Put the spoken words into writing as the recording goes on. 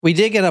We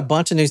did get a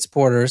bunch of new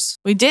supporters.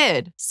 We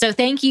did. So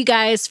thank you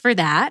guys for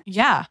that.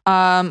 Yeah.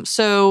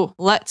 So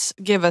let's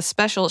give a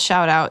special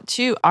shout out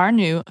to our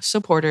new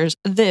supporters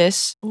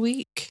this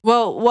week.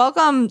 Well,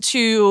 welcome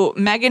to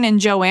Megan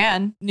and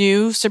Joanne,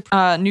 new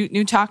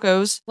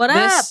tacos. What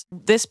up?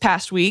 This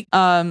past week.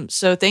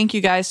 So thank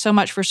you guys so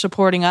much for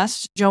supporting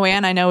us.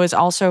 Joanne, I know, is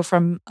also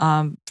from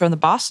the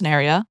Boston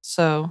area.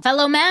 So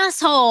Fellow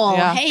masshole.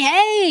 Yeah.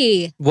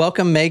 Hey.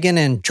 Welcome, Megan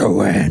and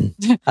Joanne.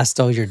 I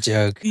stole your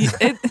joke.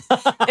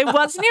 It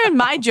wasn't even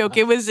my joke.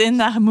 It was in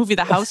the movie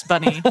The House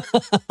Bunny.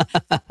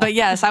 But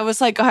yes, I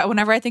was like,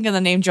 whenever I think of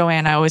the name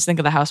Joanne, I always think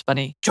of The House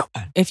Bunny.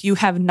 Joanne. If you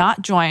have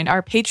not joined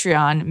our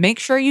Patreon, make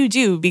sure you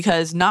do,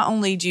 because not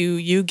only do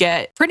you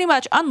get pretty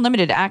much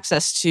unlimited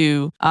access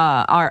to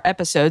our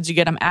episodes, you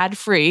get them ad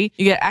free.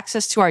 You get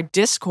access to our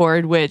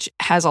Discord, which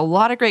has a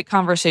lot of great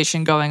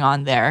conversation going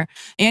on there,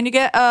 and you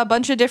get a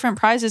bunch of different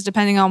prizes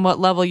depending on what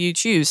level you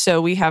choose. So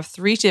we have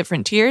 3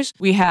 different tiers.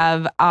 We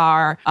have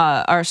our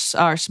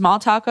small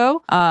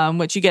taco,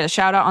 which you get a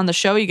shout out on the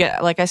show. You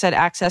get, like I said,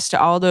 access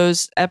to all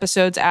those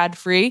episodes ad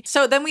free.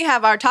 So then we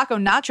have our taco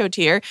nacho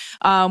tier,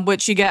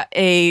 which you get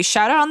a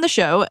shout out on the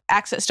show,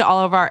 access to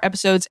all of our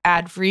episodes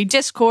ad free,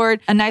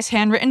 Discord, a nice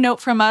handwritten note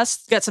from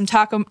us, get some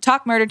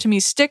Talk Murder to Me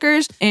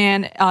stickers,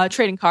 and a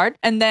trading card.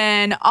 And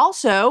then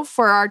also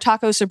for our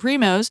Taco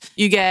Supremos,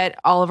 you get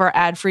all of our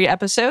ad free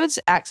episodes,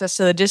 access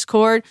to the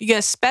Discord. You get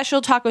a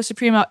special Taco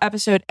Supremo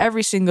episode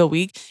every single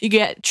week. You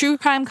get True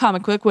Crime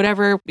Comic Book,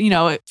 whatever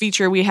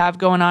feature we have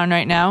going on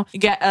right now. You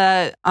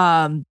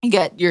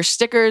get your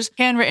stickers,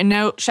 handwritten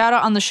note, shout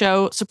out on the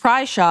show,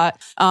 surprise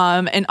shot,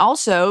 and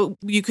also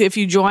if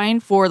you join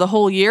for the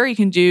whole year, you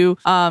can do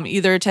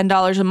either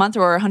 $10 a month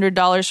or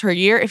 $100 per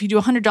year. If you do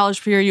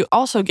 $100 per year, you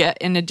also get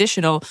an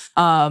additional,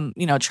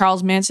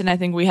 Charles Manson, I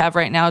think we have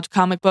right now,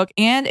 comic book,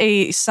 and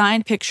a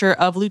signed picture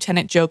of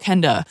Lieutenant Joe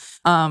Kenda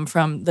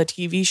from the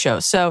TV show.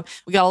 So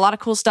we got a lot of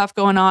cool stuff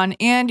going on,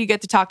 and you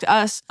get to talk to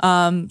us.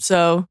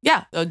 So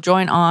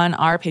join on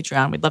our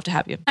Patreon. We'd love to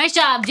have you. Nice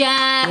job,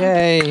 Jen.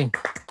 Yay.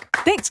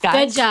 Thanks,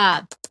 guys. Good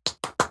job.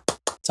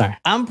 Sorry.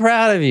 I'm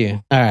proud of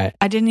you. All right.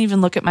 I didn't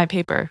even look at my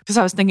paper because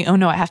I was thinking, oh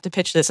no, I have to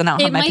pitch this and I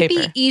don't have my paper. It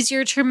might be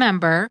easier to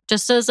remember,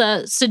 just as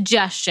a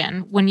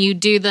suggestion, when you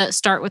do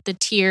start with the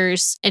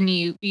tiers and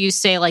you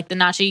say like the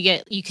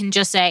nacho, you can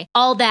just say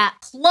all that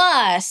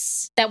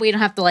plus that, we don't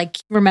have to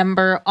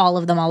remember all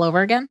of them all over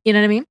again. You know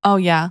what I mean? Oh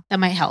yeah. That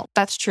might help.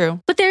 That's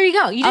true. But there you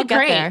go. You did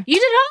great. There. You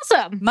did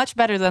awesome. Much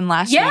better than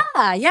last week.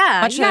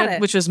 Yeah.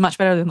 Which was much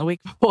better than the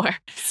week before.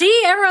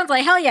 See, everyone's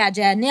like, hell yeah,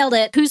 Jen, nailed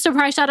it. Whose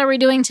surprise shot are we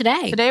doing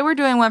today? Today we're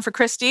doing one for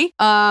Christy.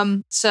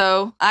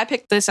 So I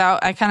picked this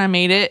out. I kind of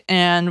made it,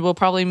 and we'll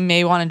probably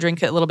may want to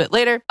drink it a little bit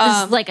later.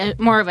 This is like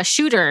more of a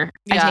shooter,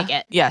 I take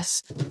it.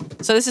 Yes.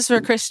 So this is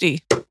for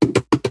Christy.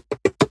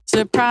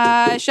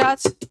 Surprise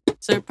shots.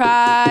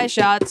 Surprise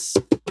shots.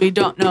 We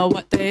don't know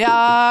what they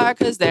are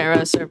because they're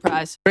a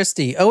surprise.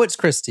 Christy. Oh, it's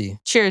Christy.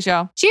 Cheers,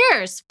 y'all.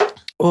 Cheers.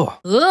 Oh,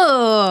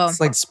 Ooh. it's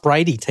like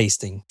Spritey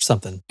tasting or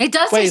something. It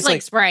does taste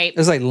like Sprite.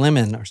 It's like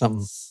lemon or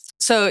something.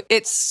 So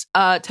it's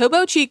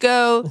Topo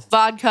Chico,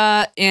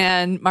 vodka,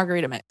 and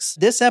margarita mix.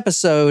 This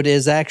episode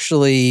is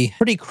actually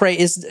pretty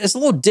crazy. It's a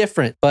little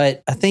different,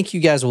 but I think you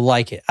guys will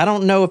like it. I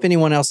don't know if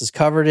anyone else has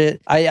covered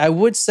it. I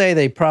would say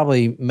they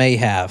probably may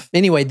have.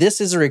 Anyway, this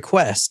is a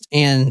request.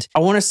 And I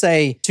want to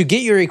say, to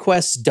get your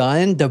requests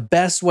done, the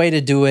best way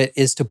to do it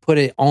is to put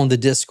it on the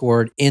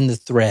Discord in the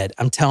thread.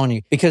 I'm telling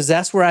you, because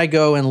that's where I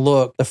go and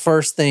look the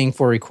first thing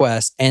for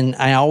requests. And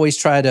I always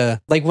try to,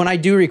 when I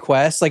do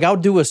requests, I'll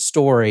do a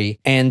story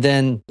and then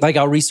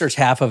I'll research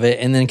half of it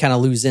and then kind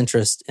of lose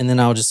interest, and then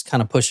I'll just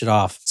kind of push it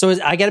off. So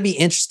I got to be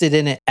interested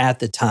in it at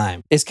the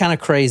time. It's kind of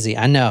crazy,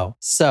 I know.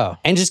 So,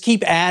 and just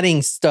keep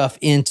adding stuff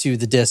into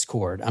the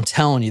Discord. I'm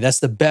telling you, that's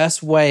the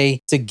best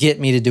way to get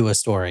me to do a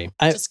story.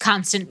 Just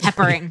constant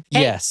peppering.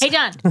 Yes. Hey,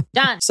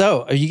 John.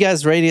 So, are you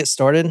guys ready to get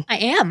started? I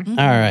am.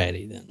 All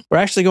righty then. We're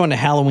actually going to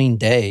Halloween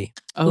Day.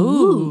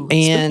 Ooh.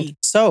 And spooky.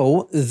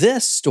 So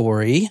this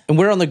story, and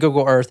we're on the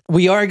Google Earth,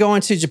 we are going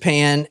to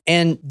Japan,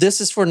 and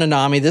this is for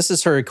Nanami. This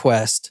is her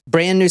request.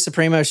 Brand new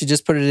Supremo. She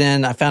just put it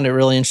in. I found it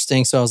really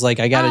interesting. So I was like,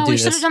 I got to do we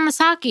this. should have done the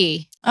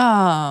sake.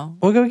 Oh.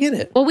 We'll go get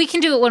it. Well, we can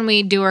do it when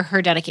we do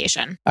her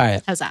dedication. All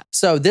right. How's that?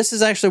 So this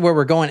is actually where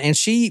we're going. And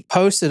she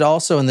posted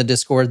also in the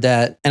Discord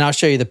that, and I'll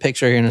show you the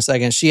picture here in a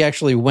second, she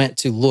actually went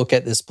to look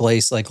at this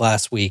place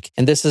last week.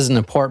 And this is an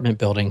apartment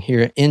building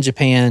here in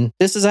Japan.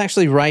 This is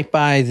actually right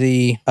by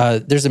the,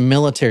 there's a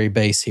military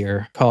base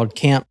here called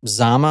Camp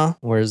Zama.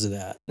 Where is it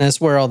at? And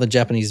that's where all the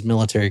Japanese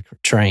military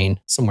train,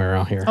 somewhere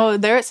around here. Oh,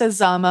 there it says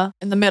Zama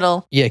in the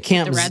middle. Yeah,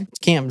 Camp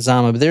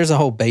Zama, but there's a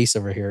whole base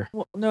over here.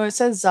 Well, no, it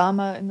says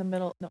Zama in the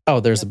middle. No. Oh,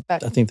 there's I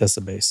think that's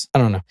the base. I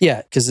don't know.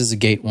 Yeah, because it's a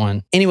gate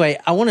one. Anyway,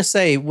 I want to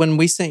say, when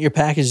we sent your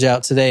package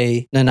out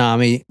today,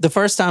 Nanami, the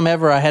first time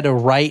ever I had to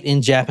write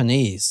in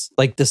Japanese,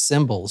 the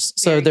symbols.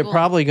 So Very they're cool.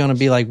 probably going to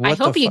be like, what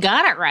I hope you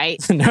got it right.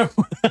 No,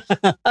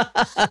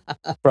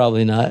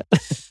 probably not.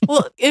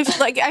 Well, if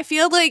like I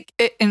feel like,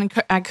 and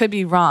I could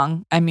be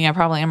wrong. I mean, I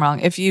probably am wrong.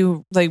 If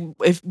you like,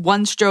 if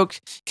one stroke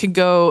could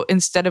go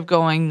instead of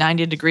going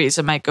 90 degrees,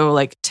 it might go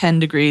like 10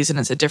 degrees, and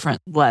it's a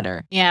different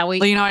letter. Yeah, Well,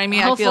 you know what I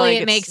mean. hopefully I feel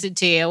like it makes it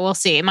to you. We'll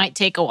see. It might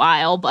take a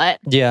while, but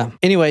Yeah.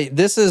 Anyway,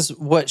 this is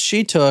what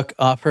she took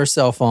off her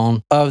cell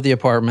phone of the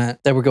apartment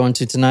that we're going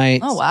to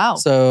tonight. Oh, wow.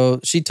 So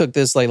she took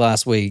this late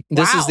last week.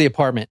 This Wow. is the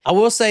apartment. I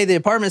will say the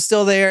apartment's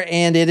still there,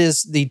 and it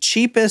is the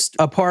cheapest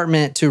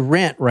apartment to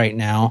rent right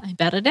now, I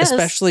bet it is.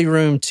 especially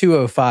room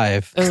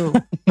 205. Oh,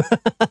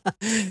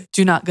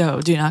 do not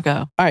go. Do not go.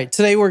 All right.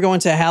 Today we're going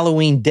to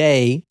Halloween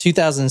Day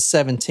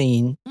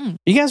 2017.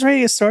 You guys ready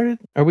to get started?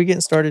 Are we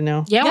getting started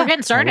now? Yeah, Yeah. we're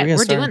getting started. getting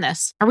We're started. doing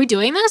this. Are we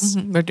doing this?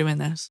 Mhm, we're doing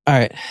this. All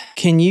right.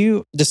 Can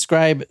you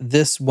describe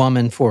this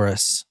woman for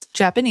us?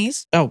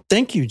 Japanese. Oh,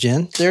 thank you,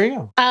 Jen. There you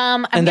go.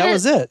 And that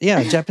was it.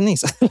 Yeah,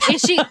 Japanese.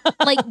 Is she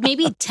like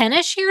maybe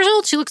 10ish years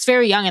old? She looks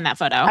very young in that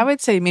photo. I would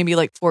say maybe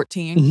like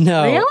 14.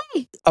 No.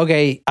 Really?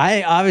 Okay,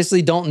 I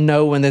obviously don't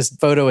know when this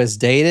photo is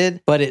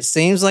dated, but it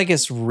seems like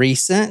it's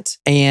recent.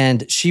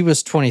 And she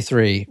was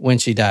 23 when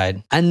she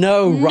died. I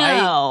know, right?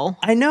 No.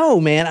 I know,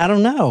 man. I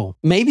don't know.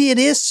 Maybe it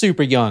is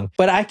super young,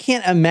 but I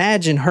can't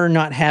imagine her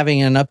not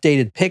having an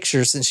updated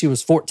picture since she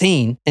was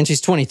 14 and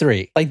she's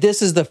 23. Like,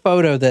 this is the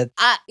photo that,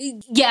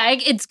 Yeah,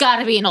 it's got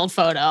to be an old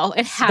photo.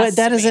 It has but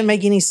that to doesn't be.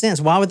 make any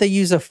sense. Why would they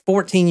use a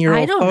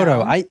 14-year-old I don't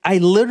photo? know. I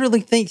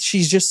literally think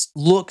she just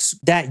looks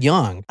that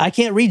young. I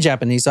can't read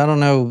Japanese, so I don't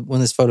know when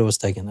this photo was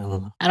taken. I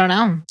don't know. I don't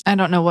know. I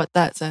don't know what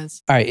that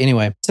says. All right.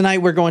 Anyway, tonight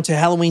we're going to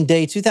Halloween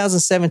Day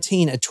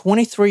 2017. A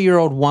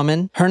 23-year-old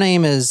woman. Her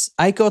name is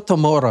Aiko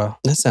Tomura.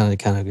 That sounded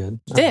kind of good.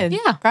 Did.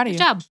 Yeah, Proud of good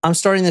you. job. I'm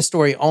starting this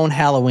story on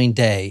Halloween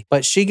Day,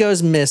 but she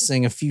goes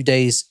missing a few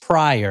days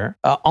prior,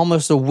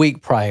 almost a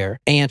week prior,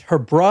 and her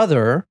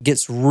brother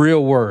gets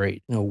real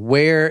worried. You know,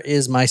 where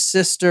is my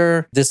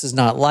sister? This is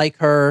not like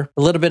her.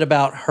 A little bit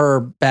about her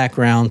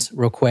background,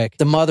 real quick.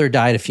 The mother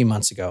died a few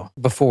months ago,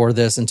 before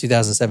this in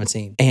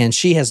 2017, and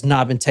she has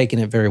not been taking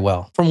it very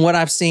well. From what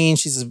I've seen,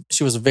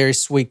 she was a very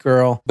sweet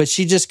girl, but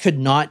she just could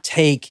not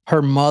take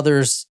her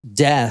mother's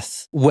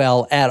death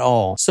well at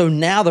all. So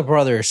now the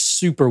brother is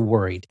super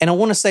worried. And I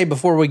want to say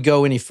before we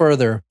go any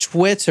further,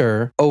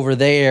 Twitter over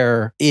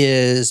there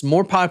is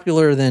more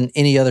popular than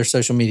any other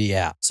social media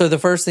app. So the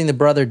first thing the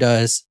brother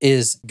does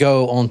is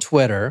go on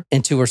Twitter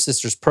into her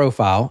sister's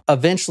profile.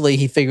 Eventually,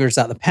 he figures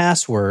out the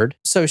password.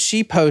 So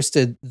she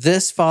posted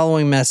this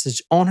following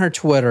message on her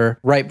Twitter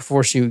right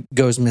before she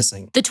goes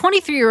missing. The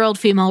 23-year-old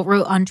female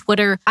wrote on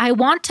Twitter, "I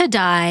want to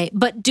die,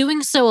 but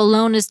doing so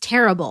alone is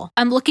terrible.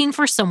 I'm looking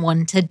for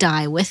someone to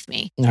die with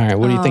me." All right,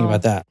 what do you think Oh.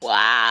 about that?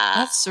 Wow.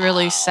 That's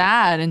really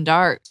sad and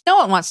dark. No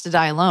one wants to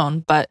die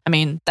alone, but I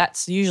mean,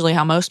 that's usually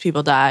how most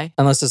people die.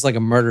 Unless it's like a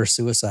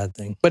murder-suicide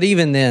thing. But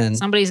even then,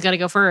 Somebody's got to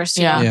go first.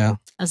 Yeah. yeah.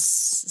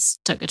 This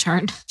took a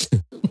turn.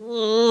 Ugh.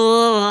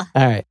 All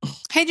right.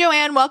 Hey,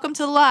 Joanne, welcome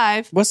to the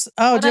live. What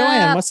What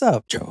Joanne, up? what's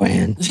up?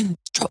 Joanne.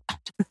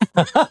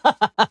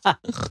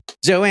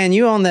 Joanne,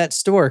 you own that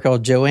store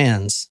called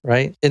Joanne's,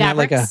 right? Isn't that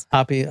like a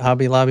Hobby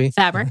Lobby?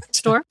 Fabric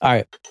store. All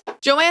right.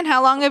 Joanne,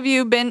 how long have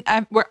you been?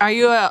 Are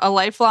you a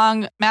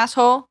lifelong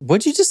masshole?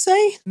 What'd you just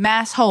say?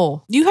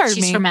 Masshole. You heard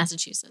She's me. from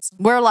Massachusetts.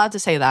 We're allowed to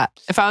say that.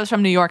 If I was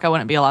from New York, I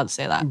wouldn't be allowed to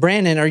say that.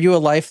 Brandon, are you a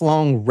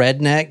lifelong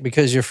redneck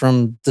because you're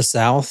from the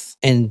South?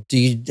 And do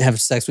you have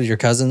sex with your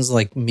cousins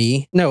like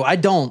me? No, I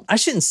don't. I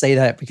shouldn't say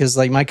that because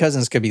like my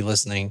cousins could be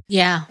listening.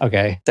 Yeah.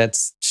 Okay,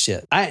 that's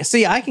shit.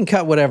 I can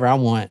cut whatever I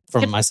want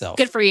from myself.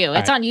 Good for you.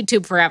 It's right. on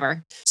YouTube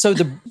forever. So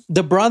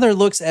the brother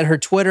looks at her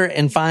Twitter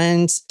and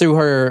finds through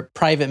her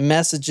private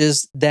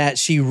messages that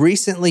she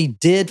recently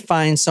did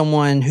find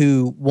someone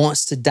who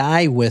wants to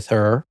die with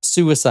her.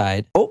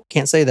 Suicide. Oh,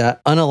 can't say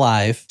that.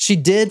 Unalive. She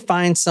did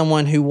find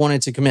someone who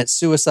wanted to commit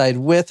suicide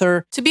with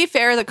her. To be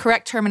fair, the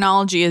correct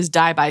terminology is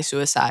die by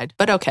suicide,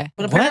 but okay.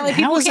 But apparently How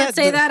people is can't that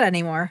say the- that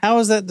anymore. How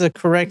is that the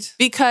correct?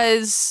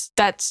 Because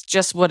that's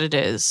just what it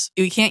is.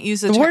 You can't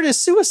use the The term. word is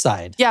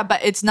suicide. Yeah,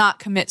 but it's not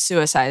commit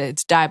suicide.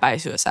 It's die by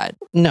suicide.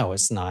 No,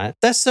 it's not.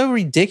 That's so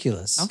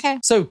ridiculous. Okay.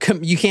 So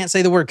you can't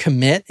say the word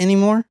commit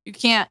anymore? You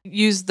can't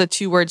use the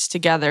two words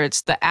together.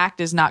 It's the act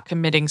is not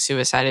committing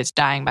suicide. It's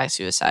dying by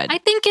suicide. I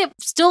think it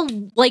still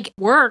like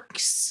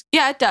works.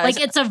 Yeah, it does. Like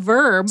it's a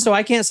verb. So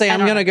I can't say I I'm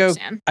don't going to go.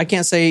 understand. I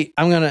can't say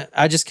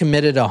I just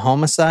committed a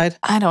homicide.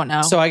 I don't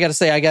know. So I got to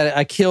say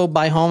I killed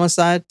by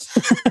homicide.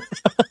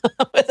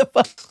 What the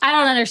fuck? I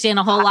don't understand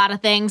a whole lot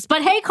of things.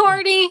 But hey,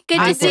 Courtney, good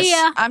to see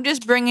ya. I'm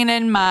just bringing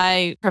in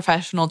my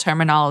professional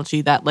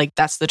terminology that like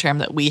that's the term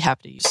that we have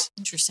to use.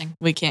 Interesting.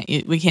 We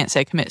can't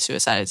say commit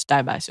suicide. It's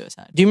die by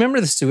suicide. Do you remember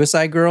the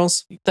Suicide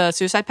Girls? The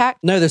suicide pact?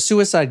 No, the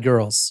Suicide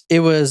Girls. It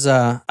was,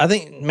 I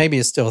think maybe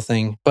it's still a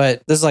thing,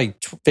 but this is like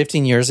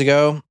 15 years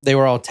ago. They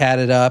were all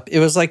tatted up. It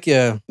was like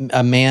a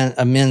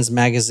men's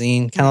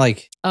magazine, kind of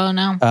like Oh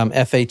no.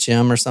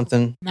 FHM or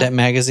something. No. That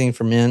magazine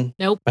for men.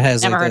 Nope. It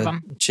has Never like heard the of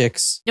 'em.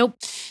 chicks. Nope.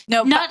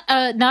 No, No,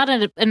 Not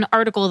an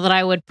article that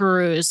I would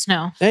peruse.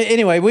 No.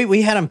 Anyway,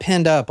 we had them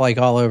pinned up like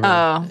all over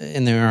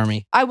in the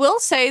army. I will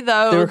say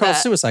though, They were called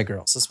suicide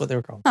girls. That's what they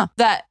were called.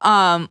 That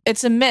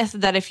it's a myth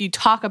that if you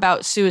talk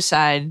about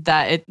suicide,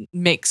 that it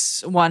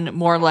makes one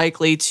more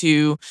likely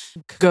to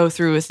go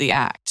through with the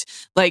act.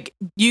 Like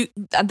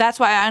that's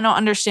why I don't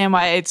understand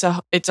why it's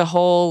a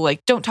whole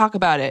like don't talk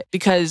about it,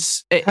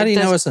 because how do you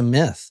know it's a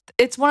myth?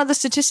 It's one of the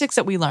statistics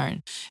that we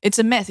learn. It's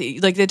a myth.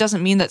 Like it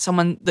doesn't mean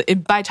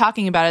that by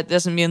talking about it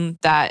doesn't mean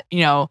that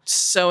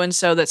so and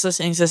so that's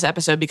listening to this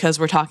episode because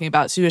we're talking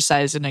about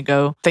suicide is going to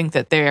go think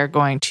that they're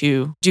going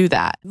to do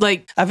that.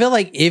 Like I feel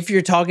like if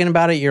you're talking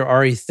about it, you're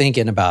already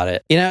thinking about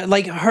it.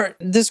 Like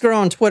this girl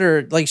on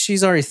Twitter, like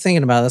she's already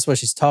thinking about it. That's why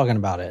she's talking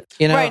about it.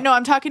 Right? No,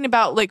 I'm talking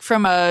about like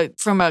from a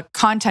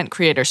content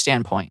creator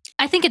standpoint.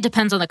 I think it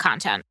depends on the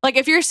content. Like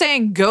if you're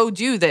saying go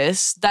do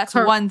this, that's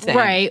one thing,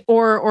 right?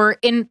 Or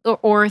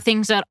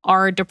things that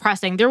are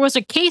depressing. There was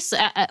a case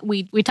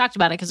we talked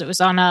about it because it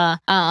was on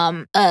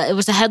it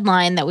was a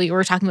headline that we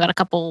were talking about a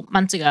couple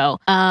months ago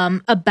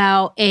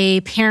about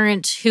a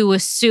parent who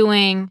was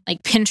suing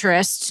like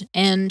Pinterest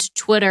and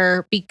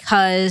Twitter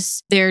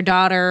because their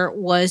daughter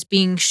was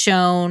being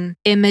shown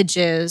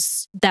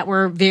images that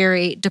were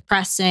very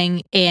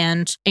depressing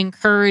and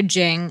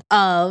encouraging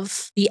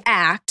of the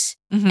act.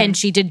 Mm-hmm. And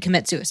she did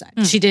commit suicide.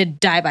 She did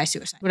die by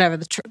suicide, whatever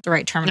the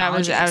right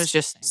terminology is. I was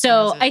just saying.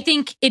 So I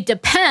think it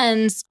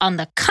depends on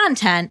the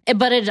content,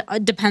 but it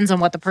depends on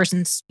what the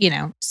person's,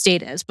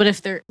 state is. But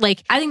if they're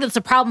like, I think that's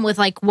the problem with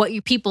like what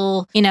you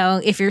people,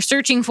 if you're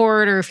searching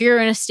for it or if you're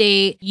in a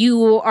state,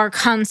 you are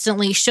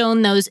constantly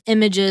shown those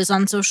images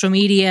on social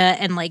media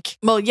and like,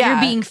 you're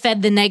being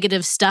fed the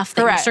negative stuff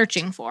that you're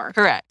searching for.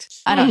 Correct.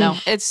 I don't know.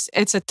 It's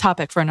a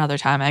topic for another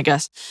time, I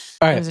guess.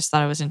 All right. I just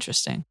thought it was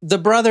interesting. The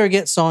brother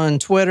gets on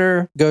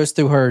Twitter, goes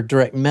through her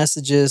direct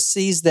messages,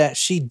 sees that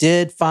she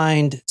did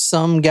find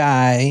some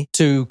guy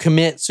to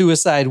commit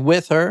suicide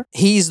with her.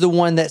 He's the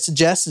one that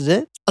suggested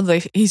it.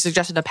 He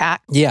suggested a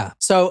pact? Yeah.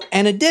 So,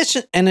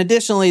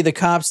 additionally, the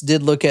cops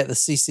did look at the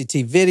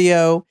CCTV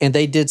video and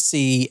they did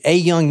see a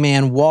young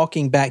man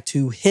walking back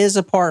to his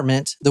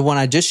apartment, the one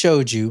I just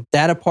showed you,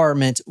 that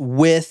apartment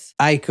with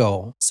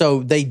Aiko.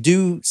 So they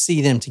do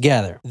see them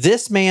together.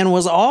 This man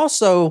was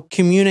also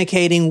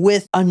communicating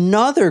with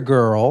another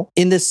girl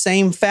in the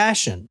same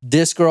fashion.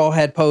 This girl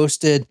had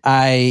posted,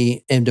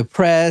 I am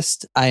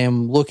depressed. I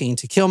am looking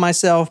to kill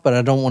myself, but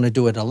I don't want to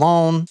do it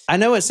alone. I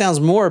know it sounds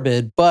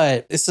morbid,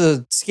 but it's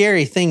a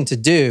scary thing to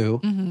do.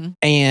 Mm-hmm.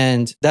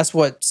 And that's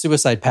what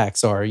suicide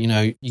pacts are.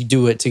 You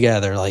do it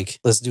together. Like,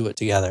 let's do it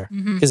together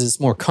because it's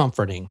more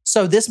comforting.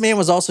 So this man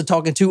was also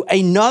talking to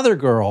another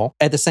girl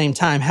at the same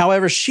time.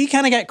 However, she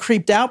kind of got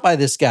creeped out by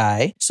this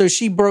guy. So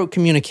she broke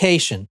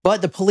communication.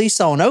 But the police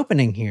saw an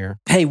opening here.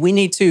 Hey, we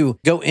need to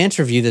go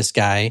interview this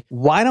guy.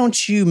 Why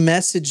don't you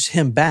message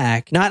him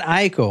back? Not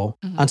Aiko.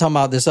 I'm talking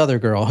about this other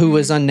girl who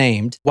was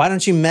unnamed. Why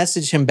don't you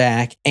message him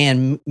back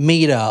and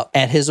meet up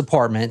at his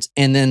apartment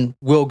and then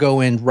we'll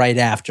go in right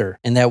after.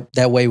 And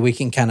that way we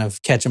can kind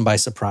of catch him by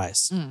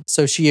surprise.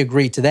 So she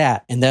agreed to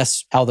that. And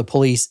that's how the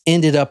police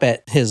ended up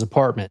at his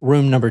apartment,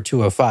 room number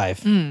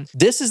 205.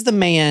 This is the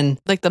man.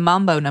 Like the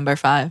Mambo number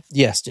 5.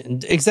 Yes.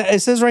 Exactly. It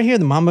says right here,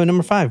 the Mambo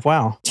number 5.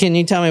 Wow. Can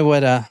you tell me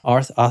what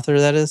author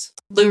that is?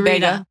 Lou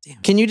Bega.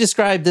 Can you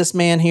describe this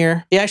man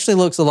here? He actually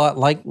looks a lot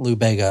like Lou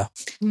Bega.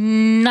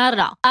 Not at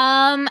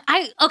all.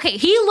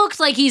 He looks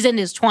like he's in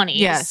his 20s.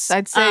 Yes,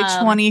 I'd say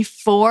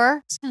 24. I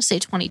was going to say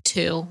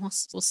 22.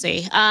 We'll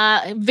see.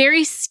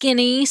 Very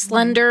skinny,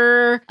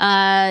 slender,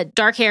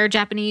 dark hair,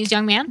 Japanese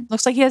young man.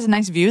 Looks like he has a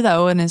nice view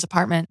though in his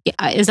apartment.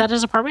 Yeah, is that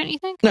his apartment, you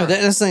think? No,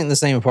 that's not in the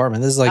same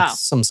apartment. This is like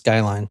some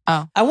skyline.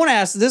 Oh. I want to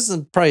ask, this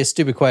is probably a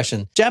stupid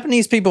question.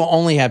 Japanese people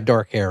only have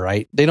dark hair,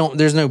 right?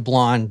 There's no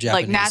blonde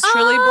Japanese. Like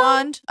naturally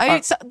blonde?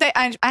 I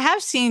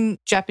have seen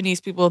Japanese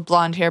people with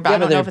blonde hair, but I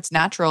don't know if it's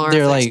natural or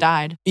if it's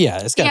dyed. Yeah,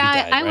 it's got to be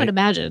dyed, I would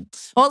imagine.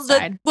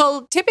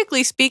 Well,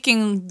 typically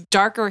speaking,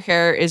 darker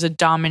hair is a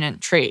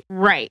dominant trait.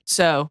 Right.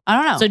 So, I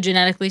don't know. So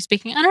genetically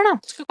speaking, I don't know.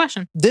 It's a good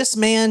question. This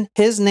man,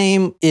 his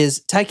name is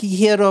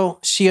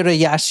Takahiro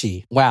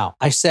Shiraishi. Wow,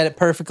 I said it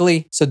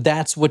perfectly. So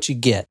that's what you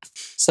get.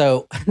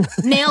 So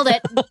nailed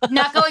it.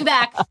 Not going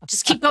back.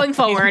 Just keep going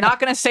forward. We're not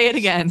going to say it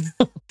again.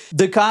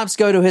 The cops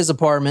go to his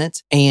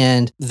apartment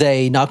and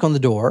they knock on the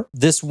door.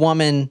 This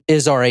woman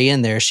is already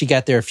in there. She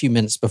got there a few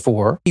minutes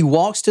before. He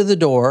walks to the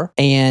door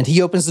and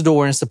he opens the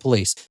door and it's the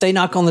police. They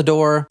knock on the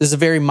door. This is a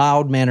very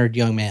mild-mannered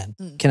young man.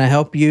 Can I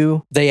help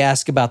you? They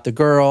ask about the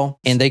girl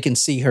and they can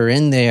see her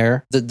in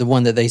there, the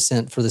one that they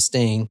sent for the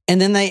sting. And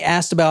then they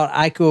asked about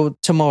Aiko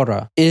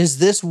Tamura. Is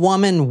this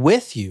woman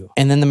with you?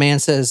 And then the man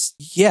says,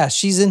 yeah,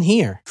 she's in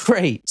here.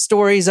 Great.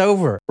 Story's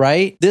over,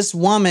 right? This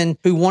woman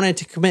who wanted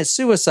to commit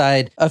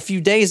suicide a few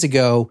days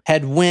ago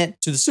had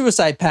went to the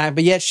suicide pact,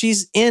 but yet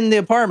she's in the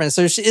apartment.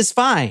 So it's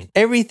fine.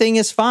 Everything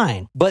is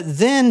fine. But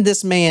then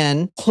this man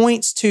man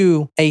points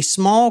to a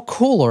small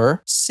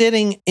cooler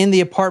sitting in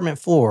the apartment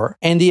floor,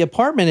 and the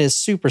apartment is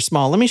super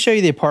small. Let me show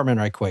you the apartment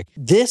right quick.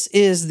 This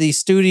is the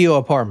studio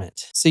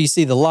apartment. So you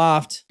see the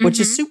loft, which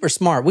is super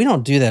smart. We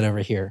don't do that over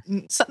here.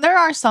 So there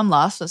are some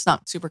lofts, so it's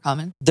not super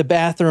common. The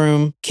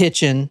bathroom,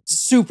 kitchen,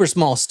 super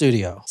small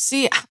studio.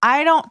 See,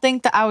 I don't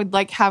think that I would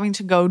like having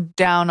to go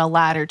down a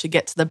ladder to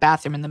get to the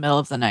bathroom in the middle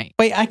of the night.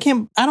 Wait, I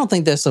don't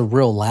think that's a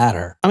real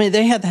ladder. I mean,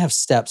 they had to have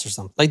steps or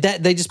something like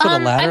that. They just put a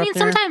ladder I mean, up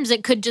there. sometimes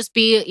it could just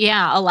be,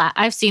 a ladder.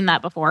 I've seen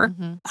that before.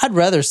 I'd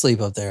rather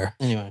sleep up there.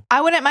 Anyway.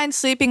 I wouldn't mind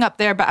sleeping up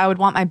there, but I would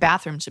want my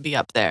bathroom to be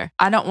up there.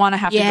 I don't want to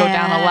have to go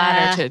down a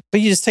ladder to...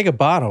 But you just take a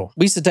bottle.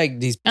 We used to take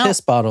these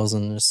piss bottles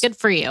and just... Good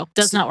for you.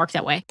 Does not work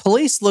that way.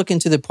 Police look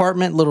into the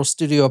apartment, little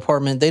studio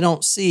apartment. They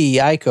don't see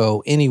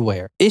Aiko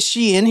anywhere. Is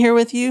she in here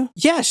with you?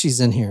 Yeah, she's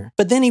in here.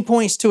 But then he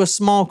points to a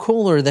small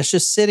cooler that's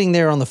just sitting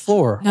there on the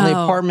floor, on the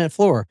apartment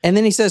floor. And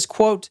then he says,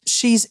 quote,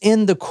 she's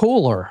in the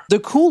cooler. The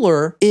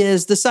cooler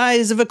is the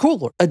size of a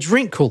cooler, a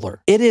drink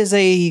cooler. It is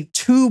a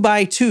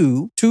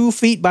 2x2, 2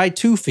 feet by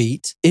 2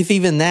 feet, if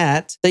even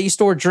that you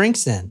store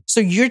drinks in. So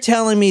you're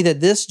telling me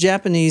that this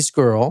Japanese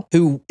girl,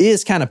 who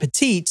is kind of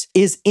petite,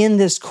 is in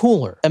this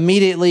cooler.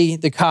 Immediately,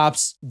 the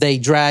cops, they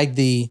drag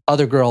the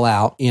other girl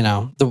out,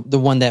 the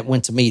one that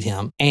went to meet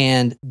him,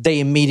 and they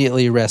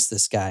immediately arrest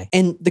this guy.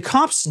 And the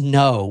cops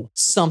know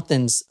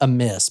something's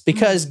amiss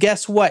because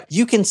guess what?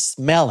 You can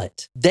smell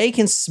it. They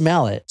can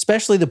smell it,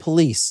 especially the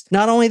police.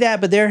 Not only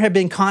that, but there have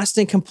been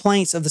constant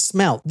complaints of the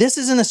smell. This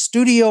is in a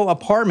studio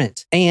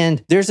apartment,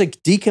 and there's a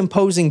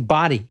decomposing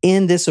body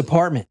in this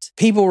apartment.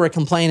 People were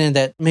complaining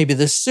that maybe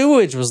the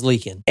sewage was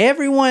leaking.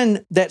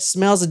 Everyone that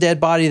smells a dead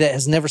body that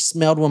has never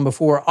smelled one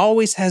before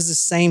always has the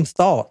same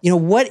thought.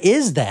 What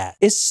is that?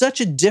 It's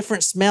such a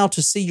different smell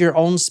to see your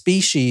own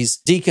species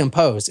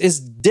decompose. It's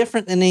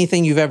different than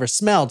anything you've ever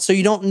smelled, so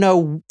you don't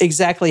know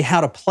exactly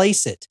how to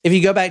place it. If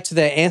you go back to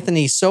the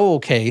Anthony Sowell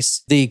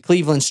case, the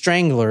Cleveland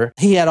Strangler,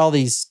 he had all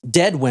these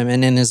dead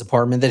women in his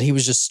apartment that he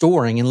was just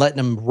storing and letting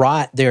them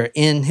rot there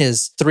in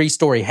his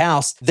 3-story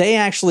house. They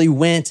actually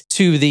went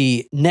to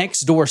the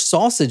next door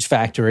sausage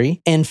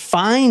factory and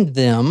fined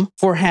them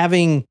for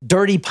having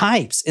dirty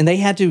pipes. And they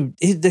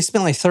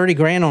spent like 30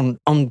 grand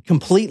on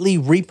completely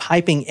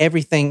repiping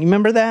everything. You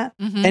remember that?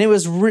 And it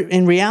was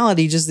in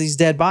reality just these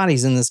dead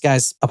bodies in this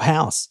guy's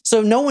house.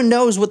 So no one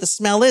knows what the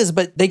smell is,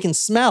 but they can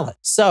smell it.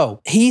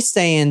 So he's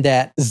saying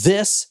that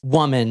this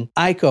woman,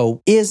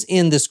 Aiko, is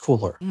in this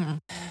cooler.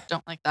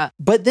 Don't like that.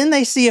 But then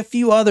they see a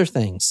few other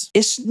things.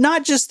 It's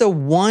not just the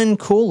one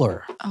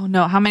cooler. Oh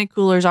no, how many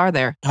coolers are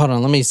there? Hold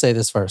on, let me say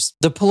this first.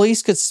 The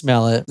police could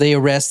smell it. They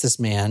arrest this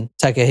man,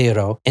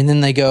 Takahiro, and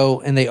then they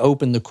go and they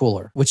open the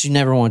cooler, which you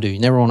never want to do. You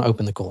never want to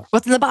open the cooler.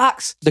 What's in the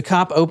box? The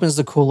cop opens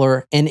the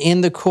cooler, and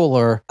in the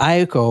cooler,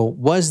 Aiko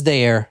was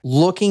there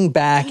looking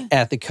back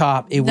at the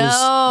cop. It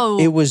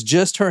was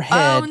just her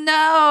head. Oh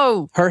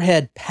no. Her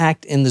head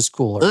packed in this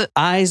cooler.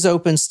 Eyes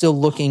open, still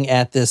looking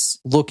at this,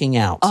 looking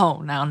out.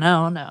 Oh,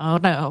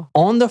 no.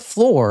 On the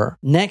floor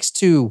next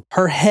to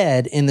her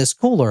head in this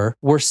cooler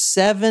were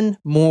 7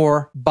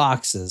 more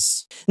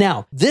boxes.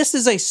 Now, this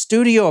is a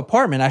studio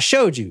apartment. I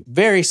showed you.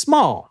 Very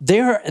small.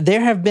 There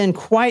have been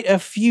quite a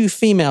few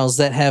females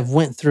that have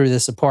went through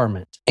this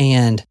apartment.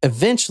 And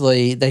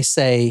eventually they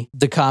say,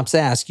 the cops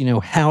ask,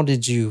 how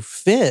did you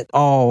fit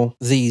all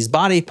these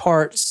body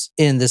parts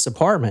in this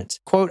apartment?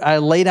 Quote, I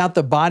laid out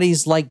the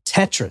bodies like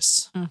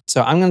Tetris.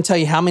 So I'm going to tell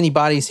you how many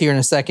bodies here in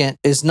a second.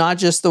 It's not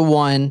just the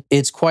one.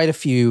 It's quite a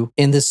few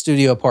in this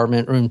studio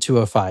apartment, room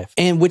 205,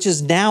 and which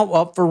is now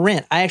up for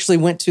rent. I actually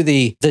went to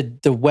the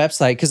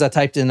website because I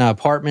typed in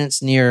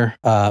apartments near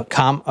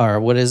Camp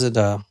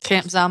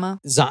Zama.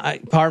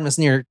 Apartments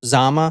near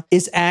Zama.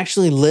 It's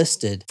actually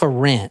listed for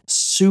rent.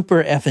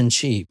 Super effing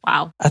cheap.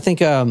 Wow. I think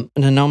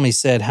Nanomi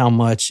said how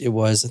much it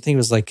was. I think it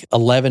was like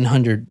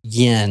 1,100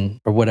 yen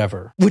or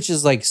whatever, which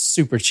is like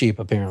super cheap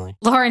apparently.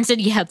 Lauren said,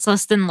 yeah, it's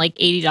less than like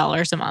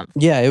 $80 a month.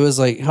 Yeah, it was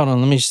like, hold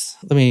on, let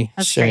me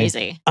That's show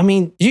crazy. You. I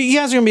mean, you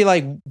guys are gonna be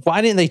like,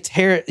 why didn't they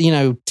tear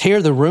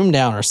the room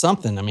down or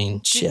something? I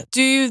mean, shit.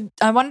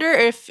 I wonder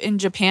if in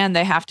Japan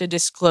they have to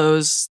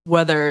disclose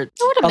whether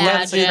I would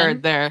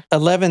imagine there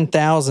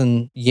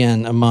 11,000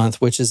 yen a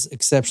month, which is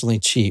exceptionally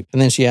cheap.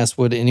 And then she asked,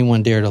 would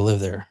anyone dare to live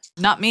there?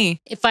 Not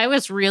me. If I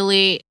was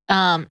really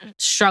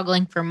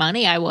struggling for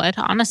money, I would,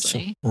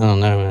 honestly. I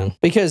don't know, man.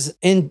 Because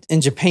in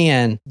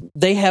Japan,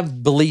 they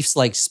have beliefs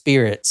like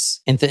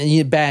spirits and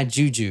bad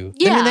juju.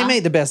 Yeah. I mean, they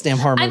made the best damn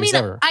horror movies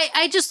ever.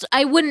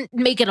 I wouldn't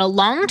make it a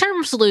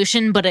long-term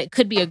solution, but it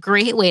could be a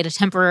great way to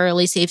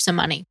temporarily save some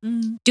money.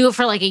 Do it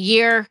for like a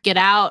year, get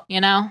out,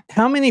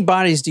 How many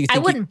bodies do you think? I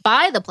wouldn't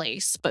buy the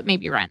place, but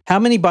maybe rent. How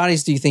many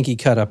bodies do you think he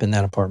cut up in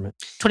that apartment?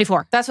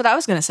 24. That's what I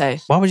was going to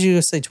say. Why would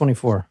you say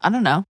 24? I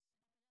don't know.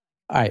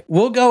 All right.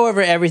 We'll go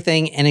over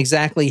everything and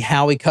exactly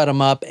how he cut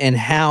them up and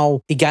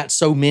how he got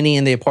so many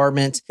in the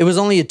apartment. It was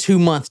only a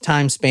 2-month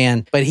time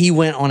span, but he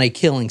went on a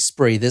killing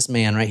spree, this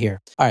man right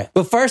here. All right.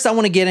 But first, I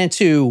want to get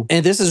into,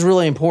 and this is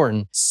really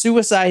important,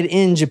 suicide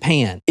in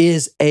Japan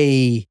is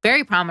a...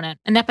 very prominent,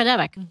 an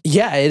epidemic.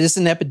 Yeah, it is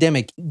an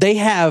epidemic. They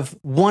have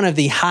one of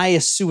the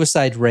highest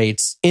suicide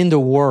rates in the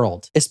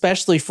world,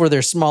 especially for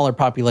their smaller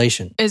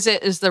population.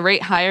 Is the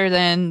rate higher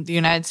than the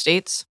United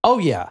States? Oh,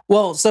 yeah.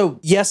 Well, so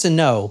yes and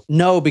no.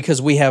 No,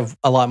 because we have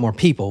a lot more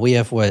people. We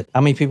have what?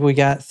 How many people we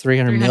got?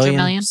 300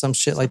 million? Some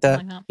shit like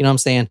that. You know what I'm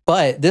saying?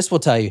 But this will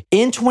tell you,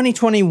 in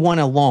 2021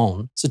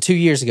 alone, so 2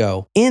 years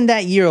ago, in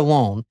that year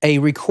alone, a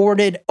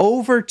recorded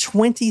over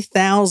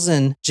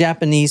 20,000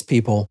 Japanese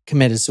people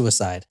committed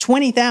suicide.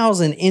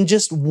 20,000 in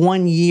just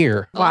 1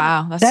 year.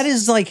 Wow. That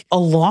is like a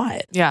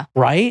lot. Yeah.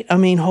 Right? I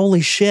mean,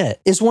 holy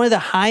shit. It's one of the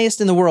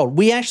highest in the world.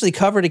 We actually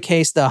covered a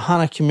case, the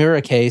Hana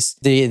Kimura case,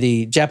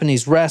 the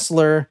Japanese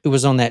wrestler who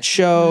was on that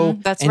show.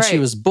 That's and right. She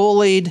was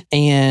bullied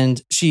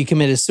and she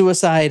committed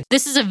suicide.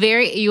 This is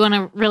you want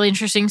a really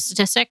interesting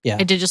statistic? Yeah.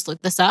 I did just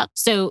look this up.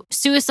 So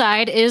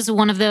suicide is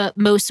one of the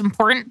most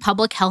important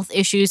public health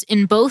issues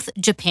in both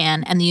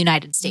Japan and the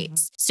United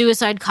States.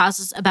 Suicide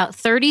causes about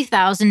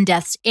 30,000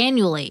 deaths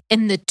annually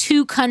in the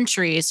two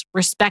countries,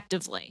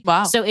 respectively.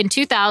 Wow. So in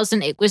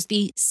 2000, it was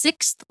the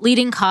 6th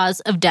leading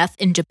cause of death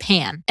in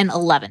Japan and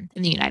 11th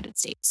in the United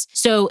States.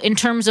 So in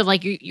terms of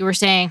like you were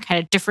saying,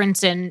 kind of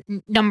difference in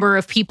number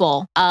of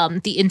people,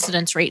 the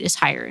incidence rate is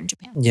higher in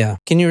Japan. Yeah.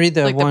 Can you read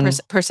the Like one?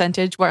 the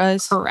percentage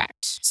was?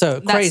 Correct. So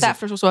That crazy.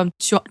 stat was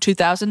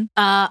 2000?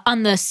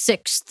 On the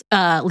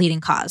 6th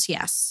leading cause,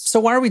 yes. So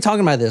why are we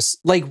talking about this?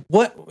 Like,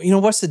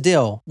 what's the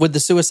deal with the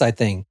suicide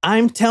thing?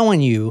 I'm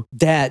telling you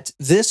that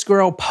this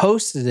girl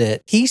posted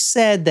it. He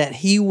said that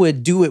he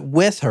would do it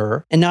with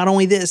her. And not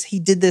only this, he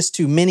did this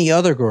to many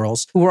other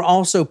girls who were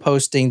also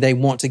posting they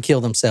want to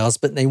kill themselves,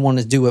 but they want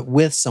to do it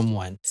with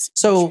someone.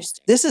 So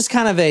this is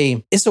kind of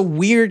it's a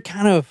weird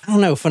kind of, I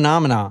don't know,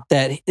 phenomena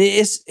that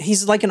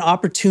he's like an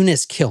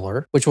opportunist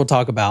killer, which we'll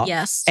talk about.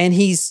 Yes. And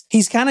he's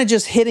kind of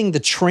just hitting the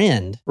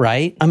trend,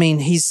 right? I mean,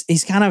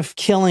 he's kind of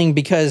killing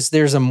because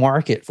there's a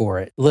market for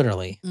it,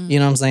 literally. You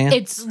know what I'm saying?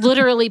 It's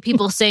literally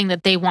people saying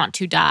that they want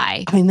to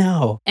die. I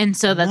know. And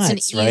so that's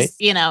Nuts,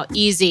 an right?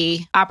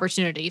 easy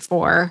opportunity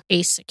for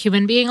a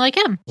human being like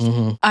him.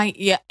 Mm-hmm.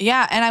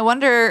 Yeah. And I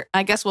wonder,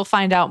 I guess we'll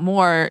find out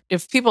more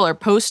if people are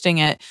posting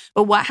it,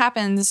 but what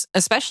happens,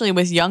 especially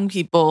with young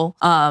people,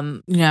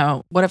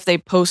 what if they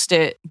post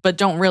it, but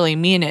don't really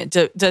mean it?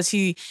 Does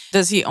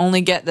he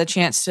only get the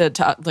chance to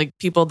talk, like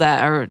people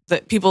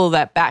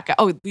that back out?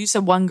 Oh, you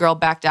said one girl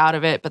backed out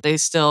of it, but they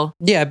still.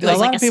 Yeah. It was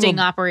like a sting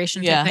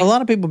operation. Yeah. Type A thing.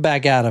 lot of people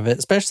back out of it,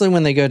 especially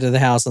when they go to the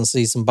house and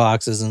see some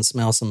boxes and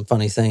smell some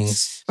funny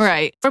things.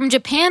 Right. From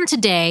Japan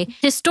today,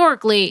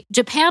 historically,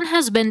 Japan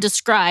has been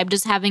described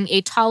as having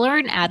a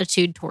tolerant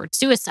attitude towards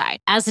suicide,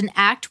 as an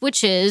act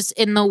which is,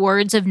 in the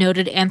words of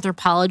noted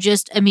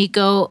anthropologist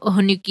Emiko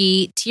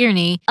Honuki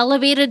Tierney,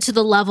 elevated to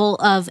the level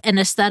of an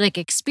aesthetic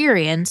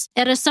experience.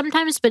 It has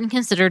sometimes been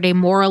considered a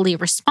morally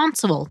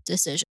responsible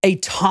decision. A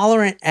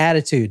tolerant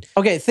attitude.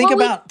 Okay, think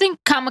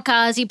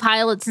kamikaze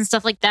pilots and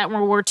stuff like that in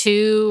World War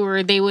II,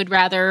 or they would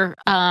rather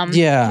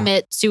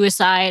commit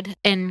suicide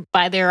and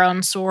by their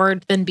own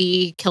sword than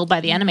be killed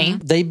by the enemy.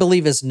 They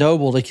believe it's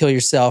noble to kill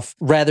yourself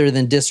rather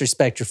than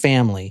disrespect your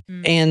family.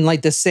 And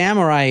like the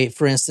samurai,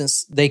 for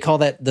instance, they call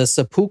that the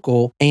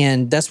seppuku.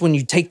 And that's when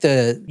you take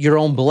your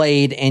own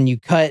blade and you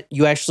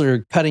actually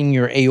are cutting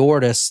your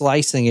aorta,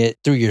 slicing it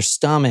through your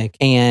stomach,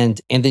 and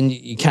then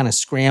you kind of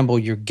scramble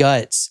your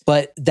guts.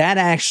 But that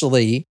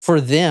actually,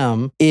 for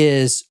them,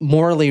 is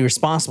morally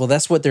responsible.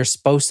 That's what they're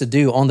supposed to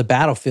do on the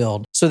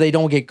battlefield so they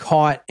don't get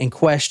caught and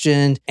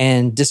questioned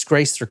and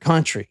disgrace their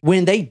country.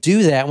 When they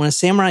do that, when a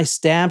samurai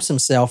stabs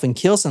himself and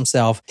kills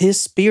himself,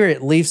 his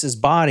spirit leaves his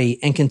body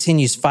and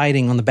continues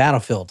fighting on the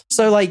battlefield.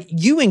 So like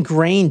you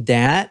ingrained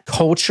that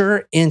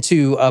culture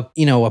into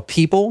a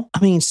people.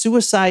 I mean,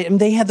 suicide,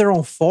 they had their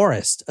own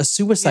forest, a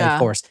suicide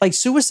forest. Like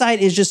suicide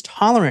is just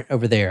tolerant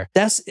over there.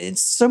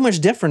 It's so much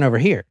different over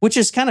here, which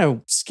is kind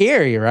of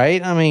scary,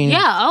 right? I mean,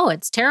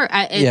 it's terrible.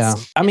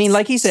 I mean,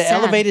 like he said,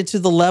 sad. Elevated to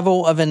the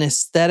level of an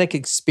aesthetic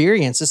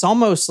experience. It's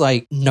almost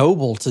like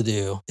noble to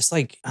do. It's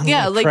like, I don't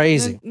know, like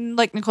crazy.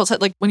 Like Nicole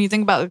said, like when you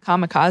think about the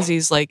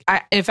kamikazes, like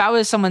if I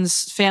was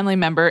someone's family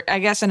member, I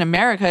guess in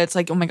America, it's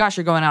like, oh my gosh,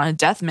 you're going on a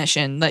death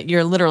mission that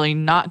you're literally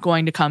not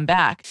going to come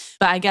back.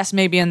 But I guess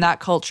maybe in that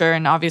culture,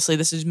 and obviously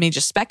this is me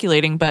just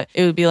speculating, but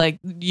it would be like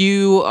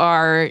you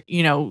are,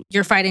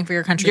 you're fighting for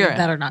your country, you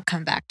better not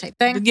come back type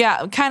thing.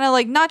 Yeah, kind of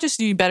like not just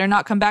you better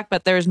not come back,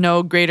 but there's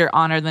no greater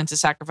honor than to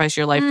sacrifice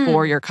your life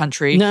for your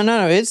country.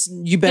 No, it's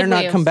you better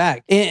not come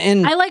back.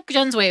 I like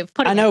Jen's way of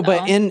putting it. I know, it,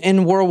 but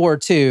in World War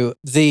II,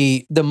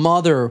 the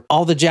mother,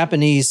 all the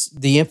Japanese,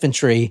 the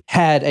infantry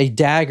had a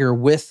dagger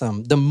with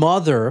them.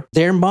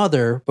 Their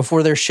mother,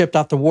 before they're shipped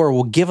out to war,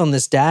 will give them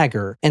this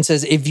dagger and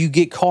says, if you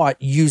get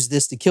caught, use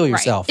this to kill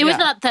yourself. It was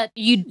not that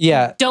you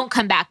don't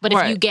come back, but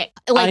if you get,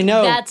 I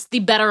know. that's the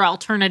better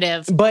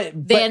alternative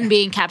than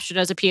being captured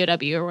as a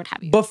POW or what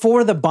have you.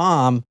 Before the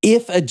bomb,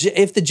 if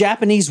the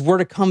Japanese were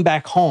to come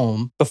back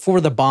home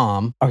before the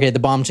bomb, okay, the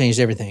bomb changed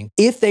everything.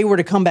 If they were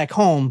to come back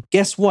home,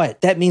 guess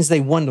what? That means they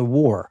won the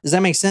war. Does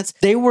that make sense?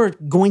 They were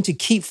going to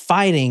keep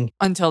fighting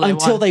until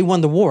they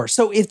won the war.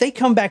 So if they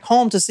come back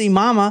home to see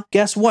mama,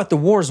 guess what? The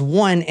war's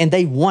won and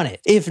they won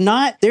it. If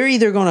not, they're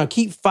either going to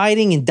keep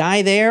fighting and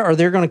die there or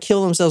they're going to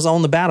kill themselves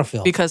on the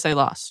battlefield. Because they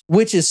lost.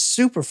 Which is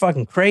super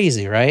fucking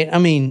crazy, right? I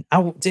mean,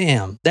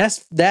 damn,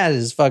 that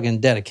is fucking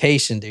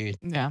dedication, dude.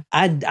 Yeah.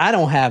 I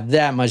don't have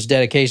that much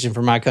dedication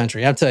for my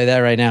country. I'll tell you that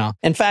right now.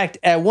 In fact,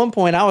 at one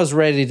point, I was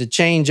ready to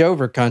change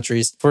over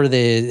countries for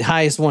the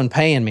highest one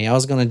paying me. I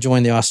was going to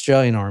join the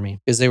Australian Army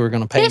because they were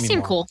going to pay me more. They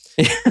seem cool.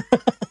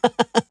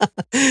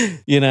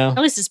 You know, at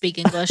least to speak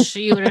English,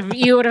 you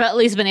would have at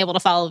least been able to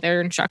follow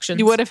their instructions.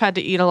 You would have had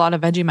to eat a lot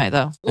of Vegemite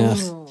though.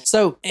 Yes.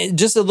 So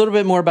just a little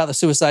bit more about the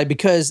suicide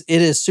because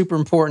it is super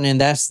important,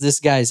 and that's this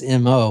guy's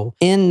MO.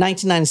 In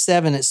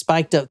 1997, it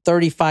spiked up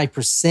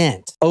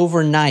 35%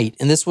 overnight,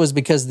 and this was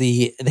because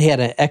they had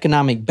an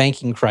economic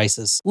banking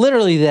crisis.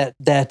 Literally,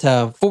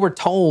 that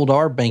foretold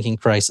our banking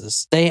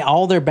crisis.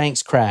 All their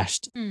banks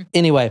crashed.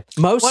 Anyway,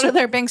 what are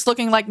their banks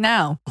looking like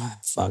now?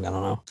 Fuck, I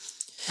don't know.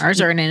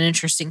 Ours are in an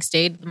interesting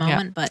state at the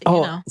moment, but you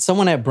know.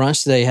 Someone at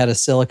brunch today had a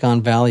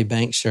Silicon Valley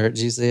Bank shirt.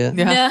 Did you see it?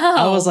 Yeah. No.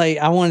 I was like,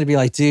 I wanted to be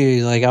like,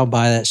 dude, like I'll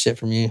buy that shit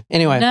from you.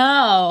 Anyway.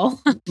 No.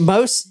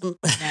 Most.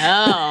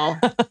 No.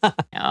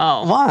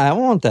 No. Why? I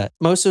want that.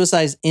 Most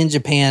suicides in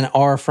Japan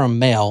are from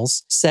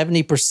males,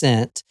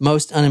 70%,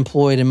 most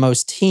unemployed and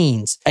most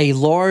teens. A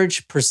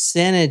large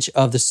percentage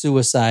of the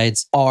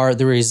suicides are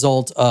the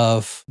result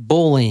of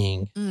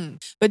bullying.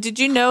 But did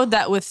you know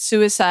that with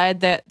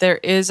suicide that there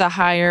is a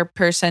higher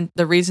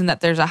the reason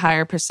that there's a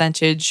higher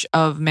percentage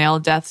of male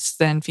deaths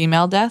than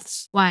female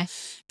deaths? Why?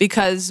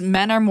 Because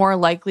men are more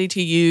likely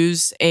to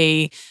use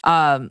a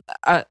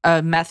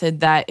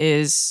method that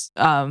is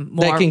more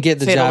that can get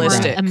the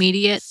fatalistic, job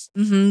immediate.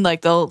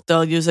 Like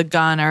they'll use a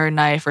gun or a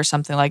knife or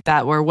something like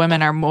that. Where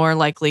women are more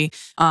likely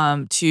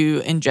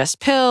to ingest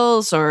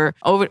pills or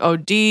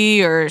OD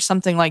or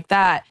something like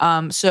that.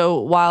 So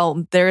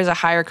while there is a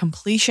higher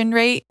completion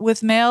rate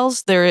with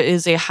males, there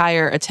is a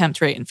higher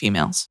attempt rate in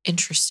females.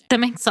 Interesting. That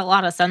makes a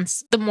lot of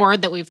sense. The more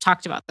that we've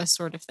talked about this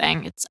sort of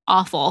thing, it's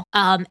awful.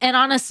 And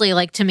honestly,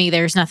 like to me,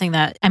 there's nothing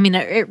that, I mean,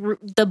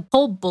 the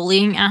whole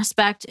bullying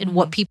aspect and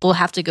what people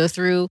have to go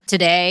through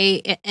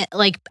today,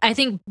 like I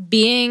think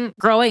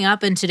growing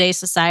up in today's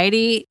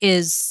society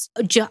is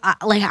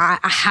like,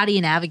 how do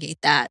you navigate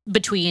that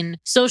between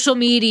social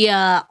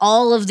media,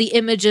 all of the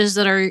images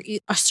that are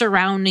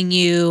surrounding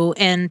you,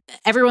 and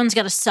everyone's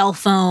got a cell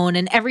phone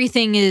and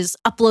everything is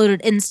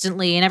uploaded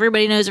instantly and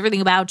everybody knows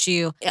everything about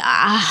you.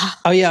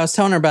 Oh yeah, I was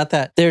telling her about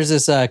that. There's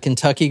this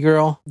Kentucky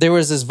girl. There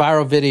was this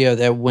viral video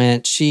that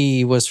went,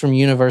 she was from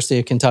University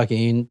of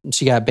Kentucky and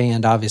she got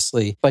banned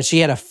obviously, but she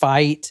had a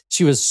fight.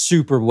 She was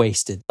super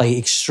wasted, like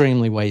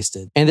extremely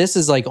wasted. And this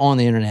is like on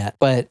the internet,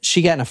 but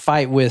she got in a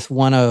fight with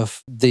one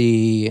of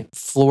the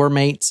floor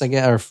mates, I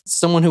guess, or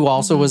someone who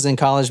also was in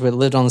college but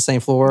lived on the same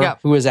floor,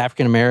 who was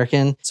African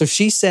American. So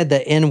she said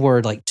the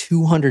N-word like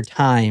 200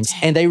 times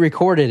and they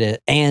recorded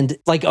it. And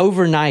like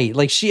overnight,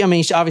 like she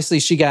obviously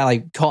she got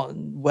like caught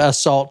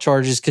assault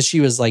charges because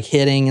she was like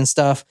hitting and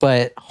stuff.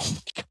 But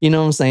you know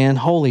what I'm saying?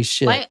 Holy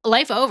shit.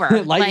 Life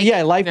over.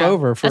 life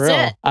over for real.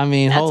 It. I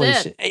mean, holy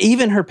shit.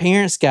 Even her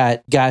parents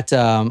got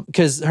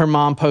because her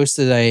mom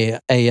posted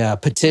a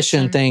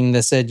petition thing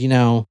that said, you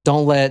know,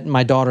 don't let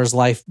my daughter's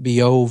life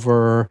be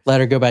over. Let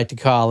her go back to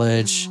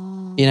college.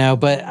 You know,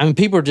 but I mean,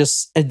 people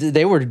were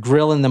they were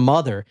grilling the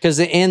mother because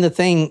in the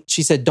thing,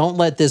 she said, don't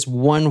let this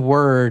one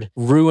word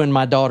ruin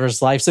my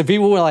daughter's life. So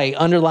people were like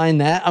underlining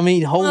that. I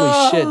mean,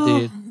 holy shit,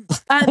 dude.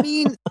 I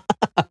mean,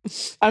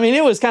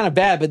 it was kind of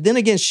bad, but then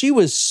again, she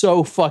was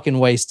so fucking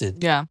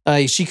wasted. Yeah.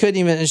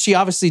 She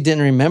obviously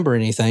didn't remember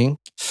anything.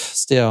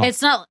 Still.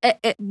 It's not, but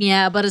it's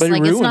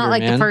like, it's not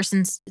like the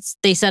person's,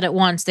 they said it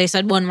once, they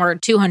said one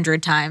word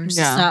 200 times.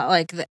 Yeah. It's not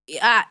like,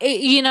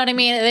 you know what I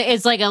mean?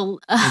 It's like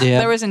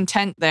there was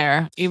intent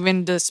there,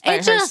 even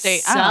despite her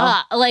state.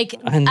 I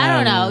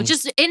don't know.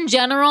 Just in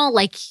general,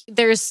 like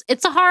this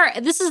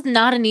is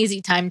not an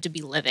easy time to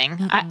be living.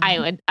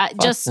 And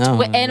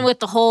with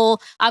the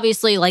whole,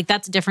 obviously, like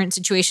that's a different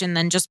situation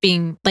than just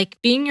being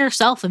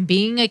yourself and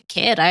being a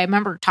kid. I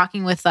remember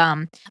talking with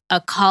a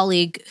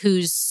colleague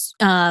whose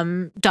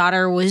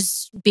daughter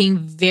was being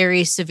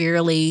very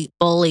severely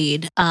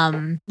bullied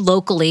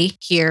locally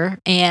here,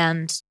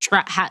 and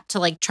had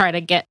to try to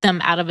get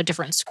them out of a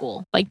different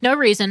school. Like no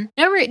reason,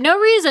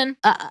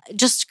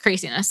 just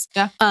craziness.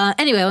 Yeah.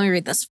 Anyway, let me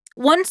read this.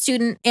 One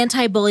student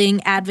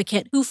anti-bullying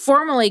advocate who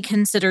formally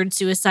considered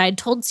suicide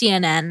told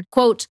CNN,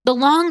 quote, "The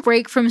long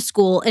break from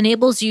school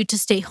enables you to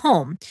stay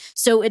home,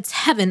 so it's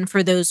heaven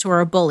for those who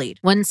are bullied.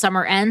 When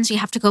summer ends, you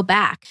have to go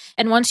back.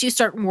 And once you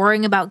start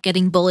worrying about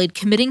getting bullied,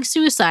 committing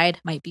suicide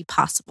might be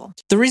possible."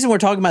 The reason we're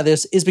talking about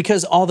this is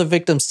because all the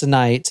victims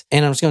tonight,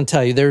 and I'm just going to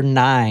tell you, there are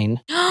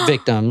 9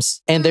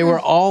 victims, and they were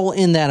all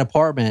in that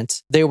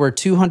apartment. There were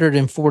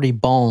 240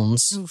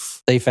 bones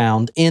they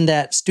found in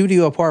that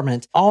studio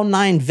apartment. All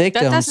 9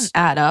 victims. That doesn't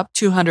add up.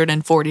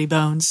 240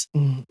 bones.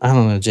 I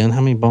don't know, Jen.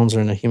 How many bones are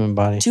in a human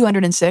body?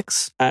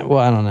 206. I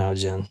don't know,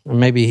 Jen.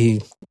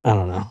 I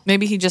don't know.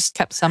 Maybe he just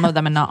kept some of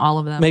them and not all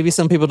of them. Maybe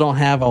some people don't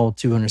have all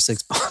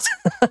 206 bones.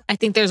 I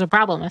think there's a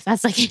problem if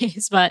that's the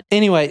case, but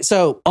anyway,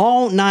 so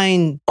all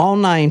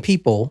nine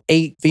people,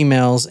 8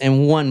 females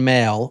and 1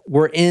 male,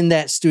 were in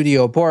that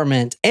studio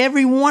apartment.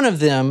 Every one of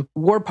them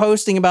were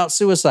posting about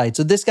suicide.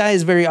 So this guy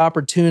is very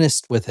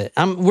opportunist with it.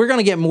 We're going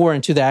to get more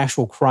into the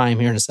actual crime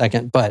here in a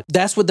second, but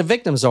that's what the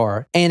victims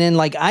are. And in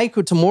like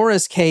Aiko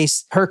Tamura's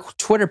case, her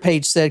Twitter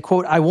page said,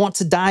 quote, "I want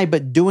to die,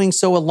 but doing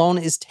so alone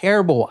is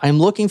terrible. I'm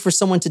looking for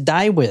someone to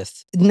die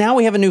with." Now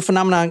we have a new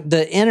phenomenon,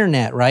 the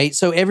internet, right?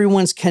 So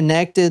everyone's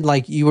connected,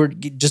 like you were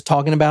just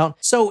talking about.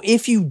 So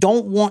if you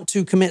don't want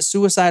to commit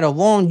suicide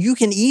alone, you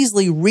can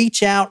easily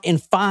reach out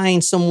and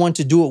find someone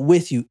to do it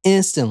with you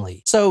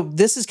instantly. So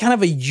this is kind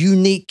of a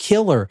unique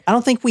killer. I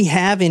don't think we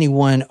have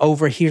anyone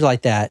over here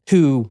like that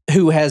who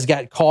has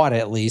got caught,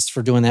 at least,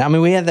 for doing that. I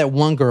mean, we had that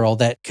one girl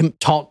that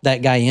talked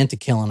that guy into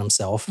killing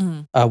himself.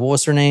 What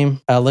was her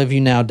name? Live You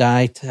Now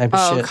Die type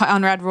of shit.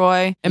 Conrad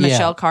Roy and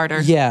Michelle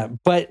Carter. Yeah,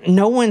 but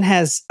no one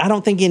has, I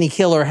don't think any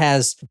killer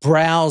has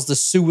browsed the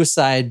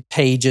suicide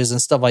pages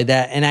and stuff like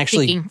that and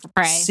actually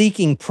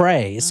seeking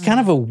prey. It's kind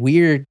of a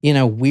weird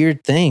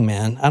thing,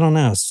 man. I don't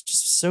know. It's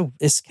just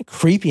it's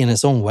creepy in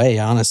its own way,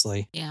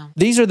 honestly. Yeah.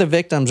 These are the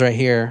victims right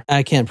here.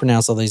 I can't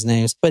pronounce all these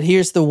names, but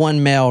here's the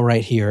one male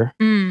right here.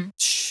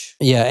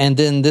 Yeah, and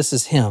then this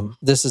is him.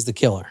 This is the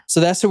killer. So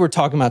that's who we're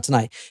talking about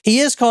tonight. He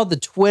is called the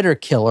Twitter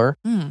killer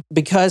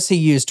because he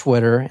used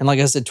Twitter. And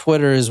like I said,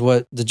 Twitter is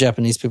what the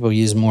Japanese people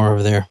use more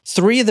over there.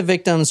 3 of the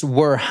victims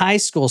were high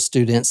school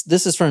students.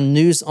 This is from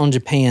News on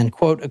Japan.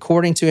 Quote,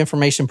 "According to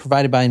information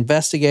provided by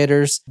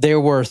investigators,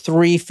 there were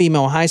 3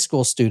 female high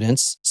school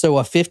students. So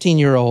a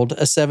 15-year-old,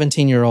 a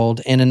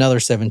 17-year-old, and another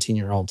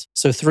 17-year-old.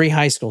 So 3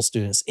 high school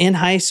students in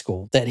high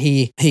school that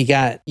he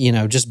got,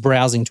 just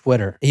browsing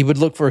Twitter. He would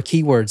look for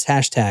keywords,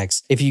 hashtags.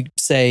 If you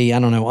say, I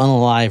don't know,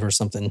 unalive or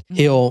something,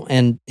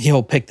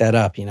 he'll pick that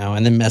up,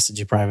 and then message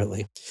you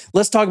privately.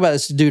 Let's talk about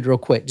this dude real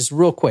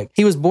quick.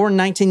 He was born in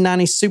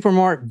 1990,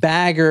 supermart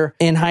bagger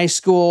in high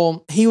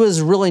school. He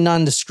was really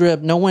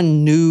nondescript. No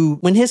one knew.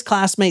 When his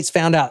classmates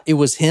found out it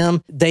was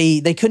him,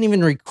 they couldn't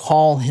even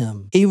recall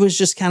him. He was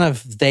just kind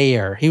of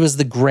there. He was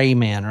the gray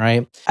man,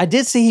 right? I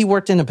did see he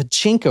worked in a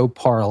pachinko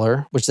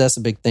parlor, which that's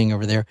a big thing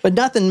over there, but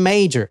nothing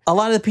major. A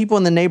lot of the people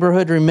in the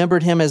neighborhood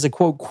remembered him as a,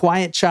 quote,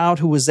 quiet child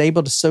who was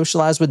able to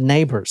socialize with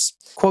neighbors.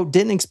 Quote,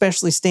 didn't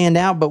especially stand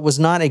out, but was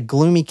not a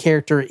gloomy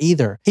character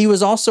either. He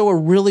was also a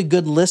really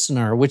good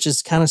listener, which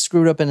is kind of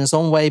screwed up in his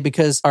own way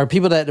because our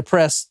people that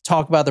depressed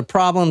talk about their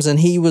problems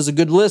and he was a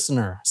good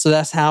listener. So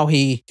that's how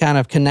he kind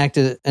of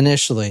connected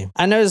initially.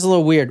 I know it's a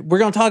little weird. We're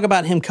going to talk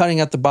about him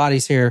cutting up the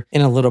bodies here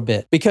in a little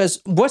bit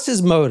because what's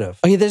his motive?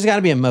 Okay, there's got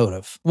to be a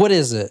motive. What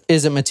is it?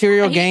 Is it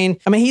material gain?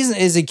 I mean,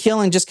 is he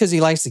killing just because he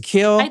likes to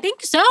kill? I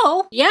think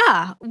so.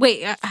 Yeah.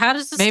 Wait, how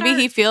does this Maybe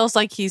he feels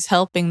like he's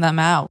helping them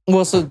out.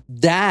 Well, so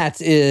that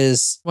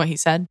is what he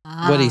said.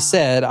 What he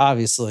said,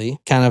 obviously,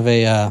 kind of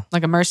a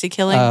like a mercy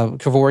killing,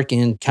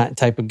 Kevorkian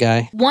type of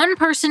guy. One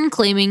person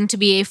claiming to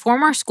be a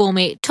former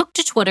schoolmate took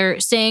to Twitter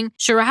saying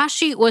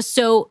Shiraishi was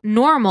so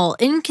normal,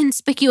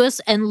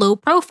 inconspicuous, and low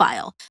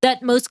profile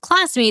that most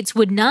classmates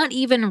would not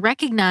even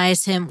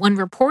recognize him when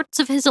reports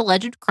of his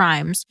alleged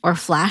crimes were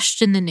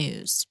flashed in the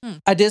news.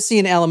 I did see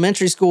in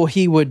elementary school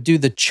he would do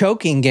the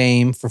choking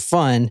game for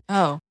fun.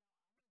 Oh.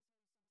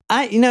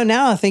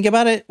 Now I think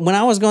about it, when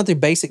I was going through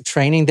basic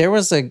training, there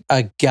was a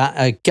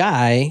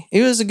guy,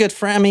 he was a good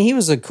friend. I mean, he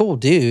was a cool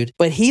dude,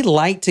 but he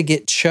liked to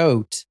get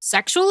choked.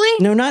 Sexually?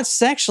 No, not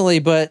sexually,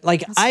 but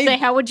like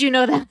how would you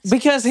know that?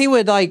 Because he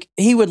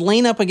would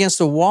lean up against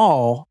a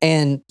wall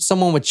and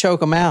someone would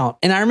choke him out.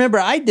 And I remember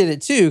I did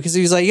it too, because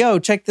he was like, yo,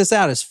 check this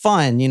out. It's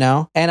fun,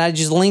 And I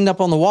just leaned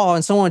up on the wall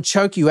and someone would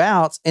choke you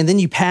out and then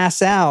you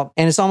pass out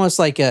and it's almost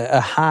like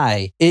a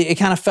high. It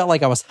kind of felt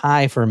like I was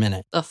high for a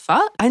minute. The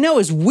fuck? I know,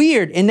 it's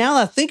weird. And now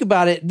that I think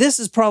about it, this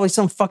is probably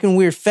some fucking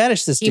weird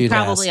fetish this dude has. He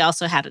probably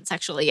also had it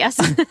sexually, yes.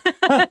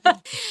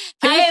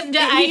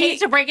 I hate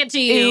to break it to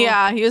you.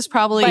 Yeah, he was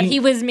probably... But he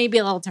was maybe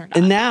a little turned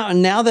on.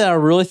 And now that I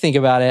really think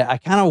about it, I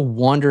kind of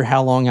wonder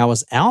how long I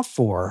was out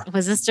for.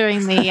 Was this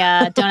during the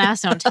don't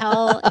ask, don't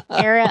tell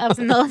era of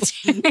the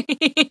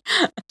military?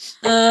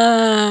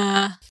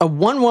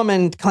 One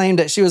woman claimed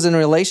that she was in a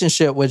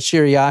relationship with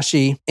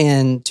Shiraishi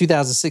in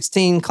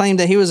 2016, claimed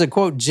that he was a,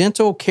 quote,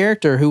 gentle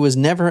character who was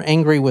never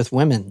angry with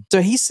women.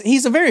 So he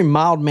he's a very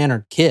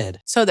mild-mannered kid.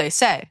 So they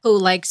say. Who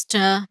likes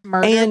to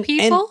murder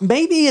people? And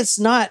maybe it's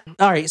not,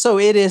 all right, so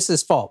it is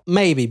his fault,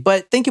 maybe.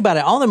 But think about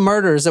it. All the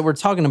murders that we're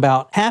talking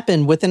about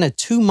happened within a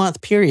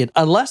 2-month period,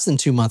 a less than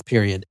 2-month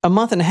period, a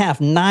month and a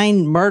half,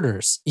 9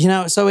 murders.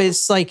 So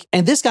it's like,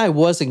 and this guy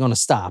wasn't going to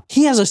stop.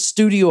 He has a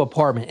studio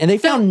apartment and they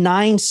found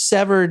 9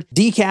 severed,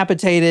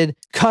 decapitated,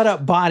 cut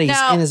up bodies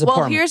in his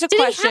apartment. Well, here's a Did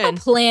question. he have a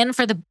plan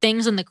for the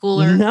things in the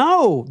cooler?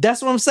 No,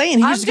 that's what I'm saying.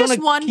 He's I'm just going just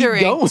to wondering.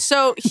 keep going.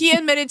 So he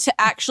admitted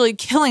to actually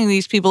killing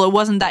these people. It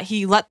wasn't that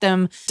he let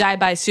them die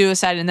by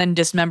suicide and then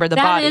dismember the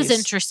bodies. That is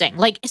interesting.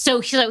 Like,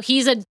 so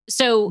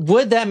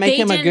Would that make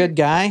him a good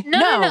guy?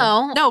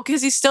 No,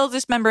 because he's still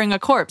dismembering a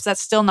corpse.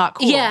 That's still not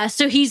cool. Yeah,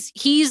 so he's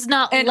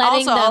not And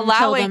letting also them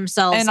kill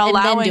themselves and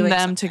allowing then doing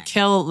them to something.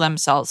 kill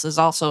themselves is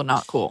also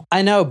not cool.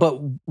 I know, but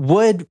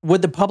would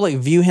the public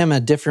view him a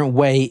different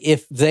way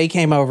if they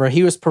came over,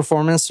 he was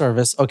performing a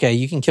service, okay,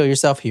 you can kill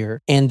yourself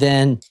here, and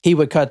then he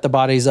would cut the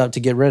bodies up to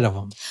get rid of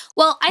them?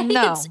 Well, I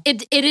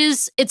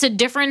think it's a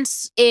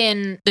difference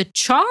in the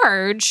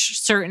charge,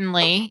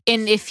 certainly,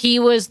 in if he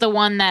was the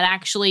one that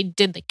actually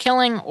did the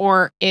killing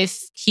or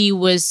if he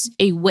was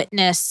a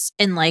witness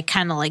and like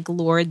kind of like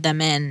lured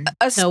them in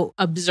to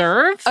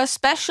observe.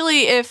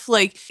 Especially if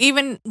like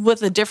even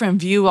with a different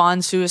view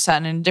on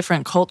suicide and a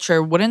different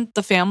culture, wouldn't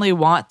the family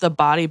want the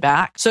body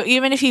back? So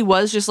even if he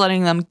was just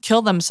letting them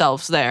kill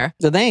themselves there.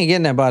 So they ain't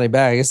getting that body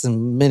back. It's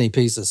in many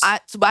pieces.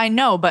 I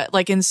know, but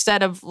like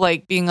instead of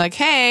like being like,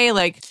 hey,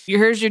 like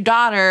here's your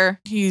daughter,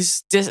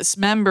 he's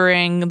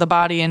dismembering the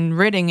body and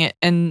ridding it,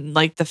 and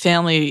like the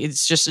family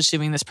is just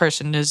assuming this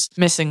person is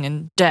missing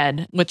and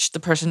dead, which the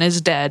person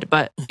is dead.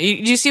 But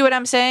you see what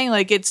I'm saying?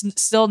 Like it's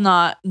still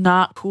not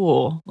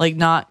cool, like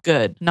not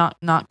good,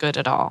 not good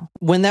at all.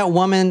 When that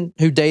woman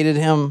who dated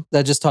him that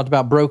I just talked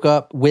about broke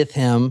up with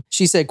him,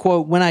 she said,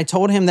 quote, when I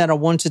told him that I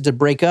wanted to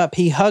break up,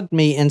 he hugged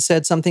me and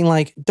said something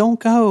like, don't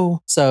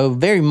go. So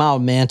very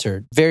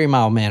mild-mannered, very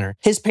mild-mannered.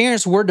 His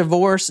parents were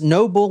divorced,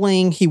 no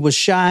bullying. He was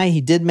shy.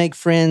 He did make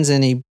friends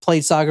and he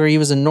played soccer. He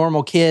was a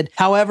normal kid.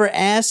 However,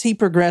 as he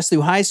progressed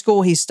through high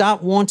school, he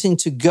stopped wanting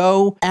to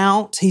go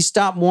out. He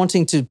stopped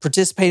wanting to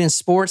participate in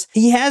sports.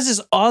 He has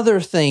this other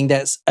thing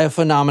that's a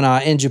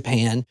phenomenon in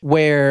Japan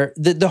where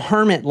the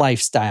hermit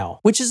lifestyle,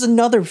 which is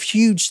another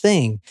huge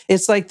thing.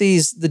 It's like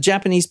the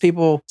Japanese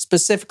people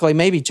specifically,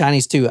 maybe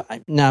Chinese too.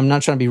 No, I'm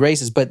not trying to be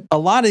racist, but a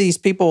lot of these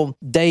people,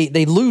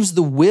 they lose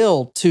the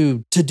will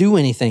to do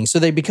anything. So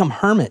they become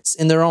hermits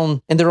in their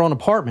own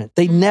apartment.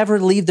 They never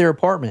leave their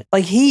apartment.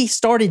 Like he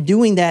started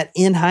doing that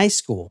in high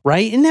school,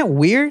 right? Isn't that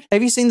weird?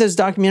 Have you seen those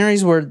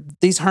documentaries where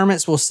these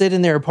hermits will sit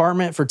in their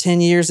apartment for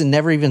 10 years and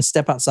never even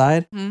step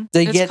outside? Mm-hmm.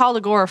 It's called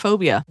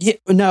agoraphobia. Yeah,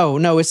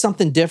 no, it's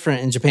something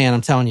different in Japan.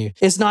 I'm telling you,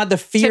 it's not the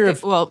fear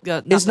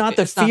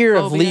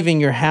of leaving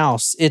your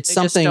house. It's they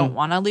something. Just don't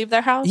want to leave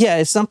their house. Yeah,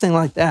 it's something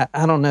like that.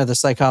 I don't know the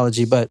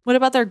psychology, but what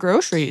about their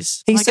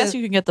groceries? I guess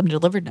you can get them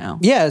delivered now.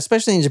 Yeah,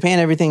 especially in Japan,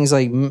 everything's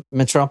like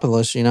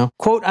metropolis.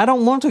 Quote, I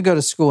don't want to go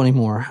to school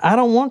anymore. I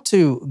don't want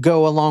to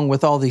go along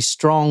with all these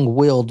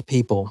strong-willed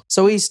people.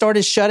 So he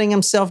started shutting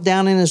himself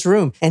down in his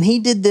room, and he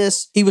did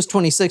this. He was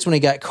 26 when he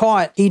got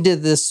caught. He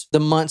did this the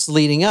months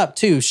leading up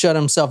to shut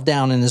himself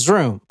down in his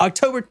room.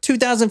 October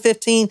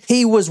 2015,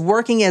 he was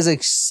working as a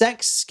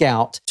sex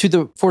scout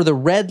for the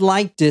red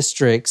light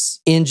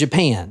districts in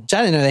Japan, which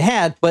I didn't know they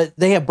had, but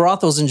they have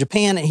brothels in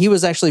Japan. And he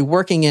was actually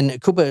working in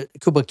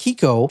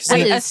Kubakiko.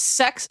 A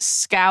sex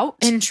scout?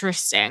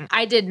 Interesting.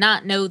 I did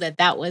not know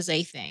that was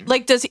a thing.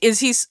 Like,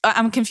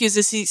 I'm confused.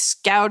 Is he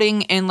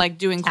scouting and like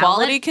doing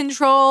quality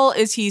control?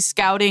 Is he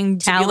scouting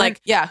to be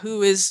like,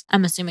 who is?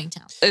 I'm assuming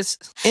talent. Is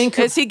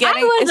he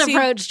getting? I was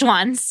approached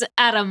once,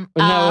 Adam.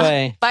 No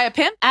way. By a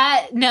pimp?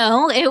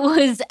 No, it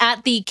was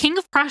at the King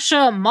of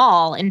Prussia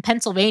Mall in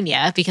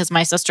Pennsylvania because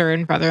my sister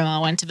and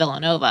brother-in-law went to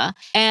Villanova.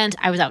 And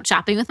I was out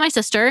shopping with my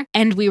sister,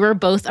 and we were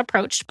both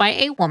approached by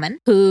a woman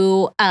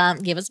who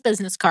gave us a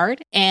business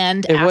card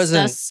and asked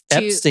us to...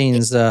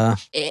 Epstein's...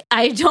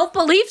 I don't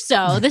believe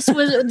so. This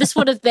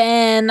would have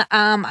been,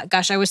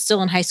 I was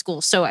still in high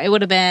school, so it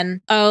would have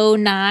been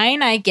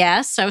 2009, I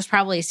guess. I was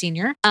probably a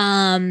senior.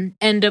 And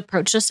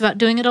approached us about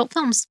doing adult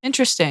films.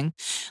 Interesting.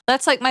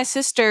 That's like my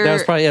sister. That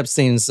was probably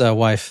Epstein's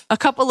wife. A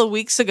couple of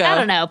weeks ago. I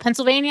don't know.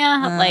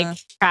 Pennsylvania,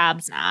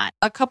 probably not.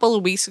 A couple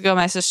of weeks ago,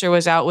 my sister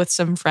was out with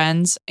some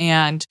friends,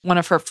 and one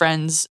of her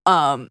friends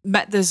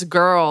met this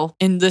girl,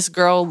 and this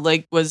girl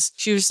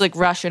she was like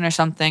Russian or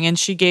something, and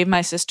she gave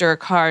my sister a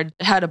card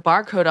that had a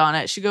barcode on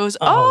it. She goes,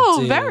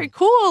 "Oh, very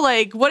cool.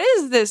 Like, what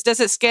is this? Does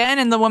it scan?"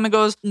 And the woman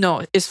goes,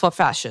 "No, it's for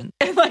fashion,"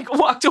 and like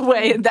walked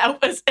away, and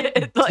that was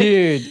it. Like,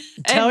 dude,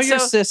 Tell your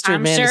sister,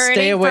 I'm man, sure to it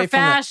stay ain't away for from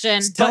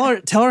fashion.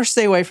 that. Tell her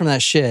stay away from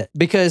that shit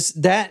because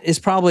that is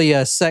probably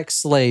a sex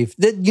slave.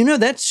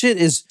 That shit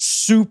is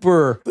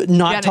super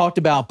not talked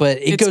about, but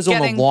it goes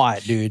on a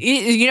lot, dude.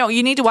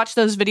 You need to watch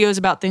those videos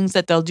about things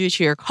that they'll do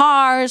to your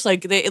cars.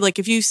 Like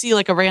if you see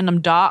like a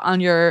random dot on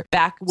your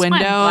back window.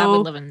 That's why I'm glad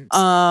we live in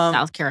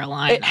South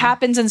Carolina. It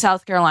happens in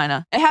South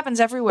Carolina. It happens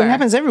everywhere. It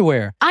happens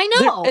everywhere. I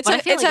know.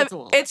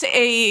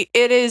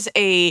 It is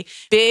a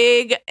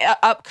big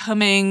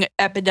upcoming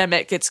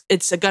epidemic.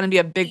 It's going to be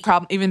a big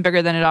problem, even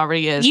bigger than it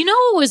already is. You know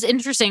what was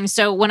interesting?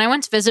 So when I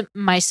went to visit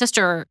my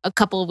sister a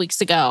couple of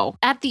weeks ago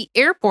at the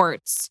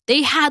airports,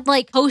 they had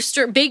like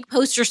big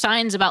poster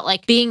signs about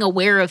like being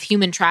aware of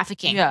human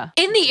trafficking. Yeah.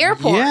 In the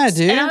airports. Yeah,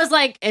 dude. And I was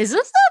like, is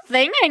this a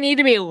thing I need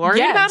to be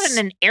worried about in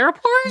an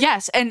airport?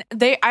 Yes. And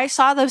I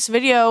saw this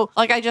video,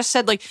 like I just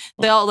said, like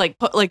they'll like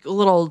put like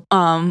little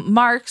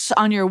marks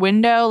on your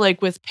window,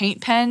 like with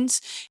paint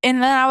pens.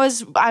 And then I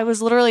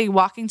was literally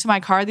walking to my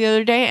car the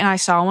other day and I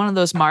saw one of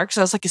those marks.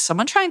 I was like, is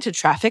someone trying to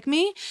traffic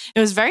me? It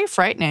was very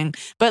frightening.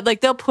 But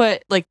like they'll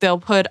put like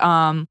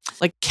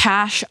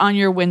cash on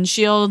your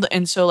windshield.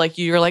 And so like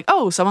you're like,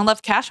 oh, someone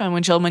left cash on my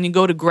windshield. And when you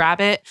go to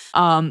grab it,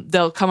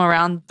 they'll come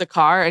around the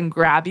car and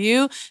grab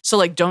you. So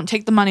like don't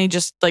take the money,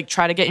 just like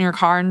try to get in your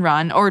car and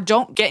run, or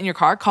don't get in your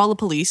car, call the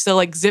police. They'll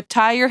like zip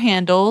tie your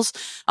handles.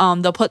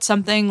 They'll put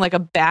something like a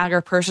bag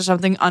or purse or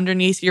something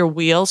underneath your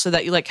wheel so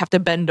that you like have to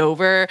bend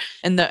over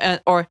and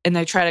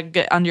they try to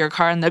get under your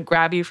car and they'll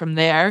grab you from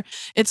there.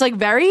 It's like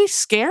very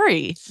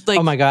scary. Like,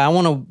 oh my God, I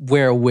want to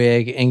wear a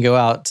wig and go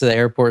out to the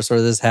airports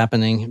where this is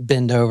happening,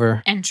 bend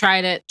over. And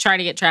try to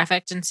get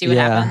trafficked and see what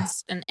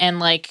happens. And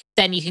like,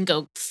 then you can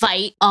go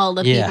fight all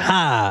the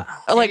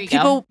people.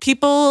 Like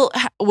people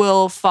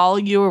will follow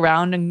you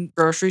around in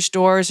grocery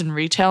stores and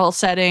retail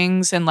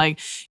settings. And like,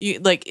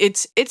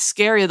 it's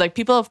scary. Like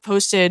people have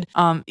posted,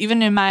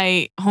 even in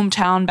my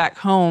hometown back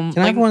home.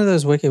 Can I have one of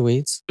those Wicked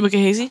Weeds? Wicked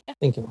Hazy? Yeah.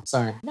 Thank you.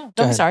 Sorry. No,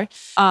 don't be sorry.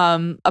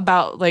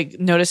 About like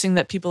noticing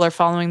that people are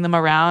following them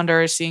around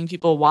or seeing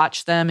people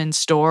watch them in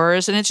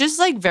stores. And it's just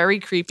like very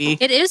creepy.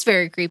 It is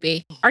very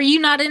creepy. Are you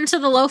not into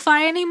the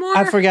lo-fi anymore?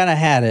 I forgot I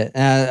had it.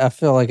 And I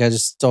feel like I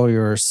just stole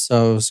yours.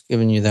 So I was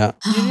giving you that.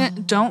 You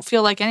don't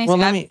feel like anything.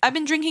 Well, I've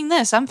been drinking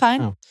this. I'm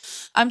fine. Oh.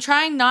 I'm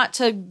trying not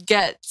to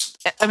get...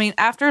 I mean,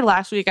 after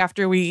last week,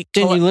 after we...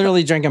 Then you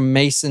literally drank a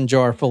mason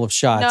jar full of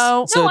shots.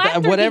 No. So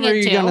I'm whatever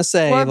you're going to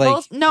say.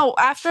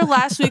 After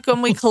last week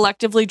when we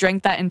collectively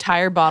drank that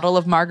entire bottle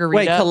of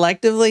margarita. Wait,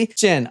 collectively?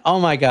 Jen, oh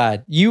my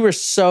God. You were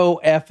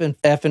so effing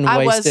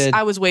wasted.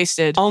 I was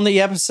wasted. On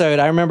the episode,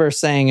 I remember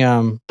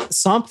saying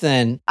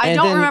something. I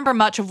don't remember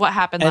much of what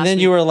happened last week. And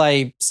then you were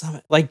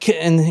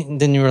and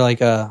then you were like,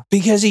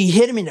 because he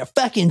hit him in the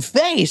fucking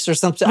face or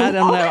something. I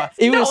don't know.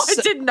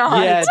 I did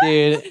not. Yeah,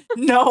 dude.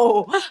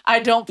 No, I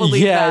don't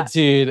believe that.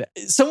 Dude.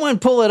 Someone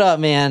pull it up,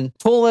 man.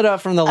 Pull it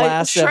up from the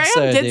last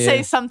episode. Shreya did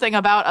say something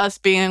about us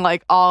being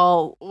like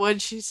all,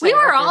 what'd she say? We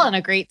were all in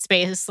a great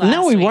space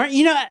last we week. weren't.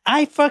 You know,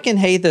 I fucking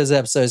hate those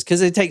episodes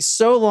because it takes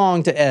so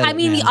long to edit. I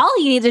mean, all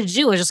you needed to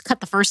do was just cut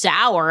the first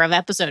hour of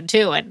episode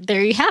 2 and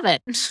there you have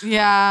it.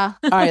 Yeah.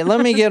 All right,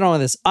 let me get on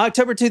with this.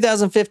 October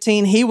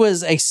 2015, he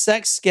was a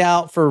sex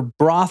scout for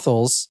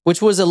brothels,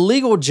 which was a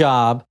legal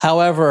job.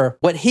 However,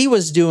 what he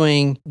was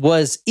doing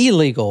was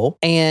illegal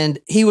and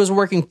he was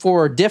working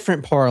for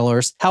different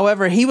parlors.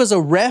 However, he was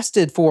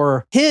arrested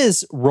for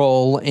his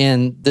role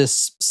in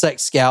this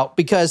sex scout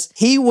because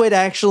he would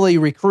actually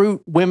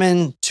recruit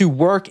women to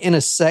work in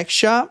a sex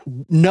shop,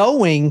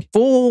 knowing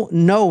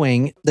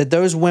that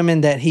those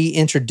women that he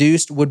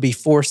introduced would be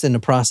forced into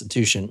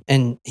prostitution.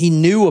 And he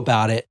knew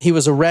about it. He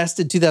was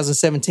arrested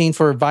 2017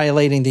 for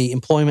violating the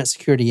Employment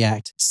Security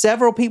Act.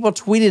 Several people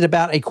tweeted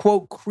about a,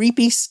 quote,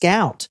 creepy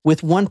scout,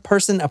 with one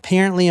person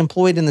apparently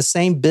employed in the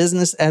same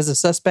business as the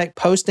suspect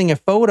posting a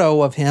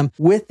photo of him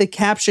with the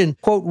caption,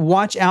 quote,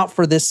 watch out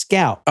for this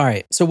scout. All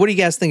right. So what do you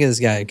guys think of this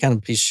guy? Kind of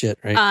a piece of shit,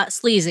 right?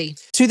 Sleazy.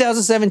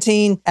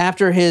 2017,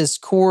 after his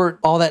court,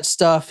 all that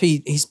stuff,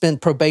 he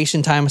spent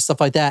probation time and stuff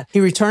like that. He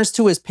returns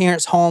to his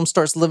parents' home,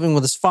 starts living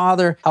with his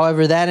father.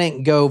 However, that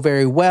didn't go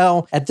very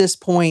well. At this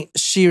point,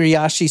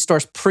 Shiraishi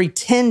starts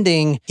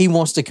pretending he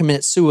wants to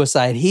commit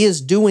suicide. He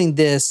is doing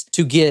this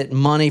to get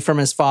money from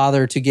his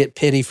father, to get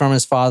pity from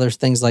his father,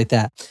 things like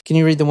that. Can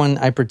you read the one,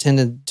 I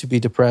pretended to be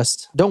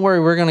depressed? Don't worry,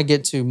 we're going to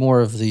get to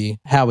more of the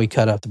how we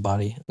cut up the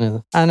body.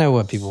 I know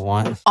what people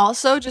want.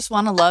 Also, just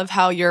want to love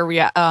how you're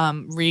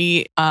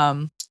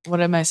what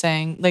am I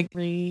saying? Like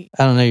I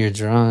don't know your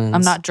drums.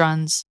 I'm not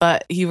drums,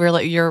 but you were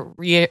like your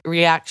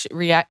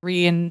reenactment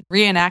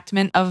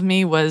of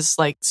me was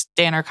like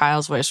Stan or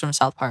Kyle's voice from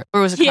South Park.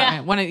 Or was it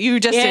Cartman? When you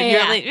just said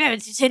you're like,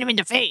 just hit him in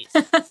the face.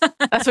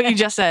 That's what you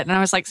just said, and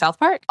I was like, South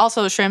Park.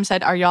 Also, Shrim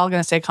said, "Are y'all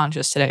gonna stay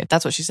conscious today?"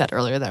 That's what she said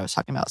earlier that I was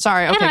talking about.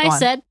 Sorry. Okay, and go I on.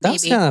 said maybe.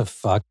 That's kind of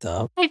fucked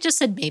up. I just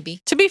said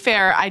maybe. To be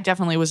fair, I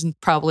definitely was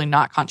probably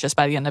not conscious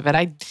by the end of it.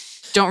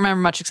 don't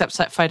remember much except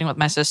fighting with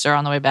my sister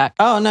on the way back.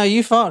 Oh, no,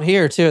 you fought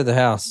here too at the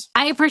house.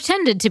 I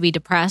pretended to be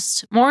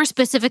depressed. More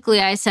specifically,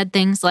 I said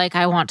things like,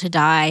 I want to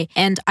die,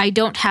 and I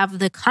don't have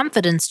the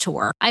confidence to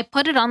work. I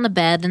put it on the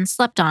bed and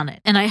slept on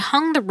it, and I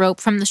hung the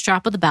rope from the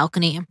strap of the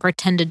balcony and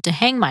pretended to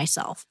hang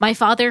myself. My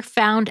father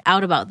found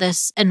out about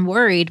this and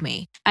worried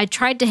me. I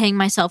tried to hang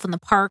myself in the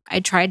park. I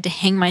tried to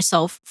hang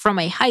myself from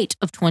a height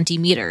of 20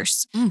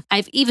 meters.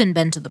 I've even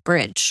been to the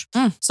bridge.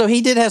 So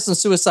he did have some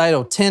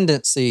suicidal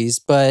tendencies,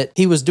 but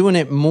he was doing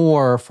it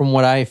more, from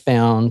what I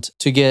found,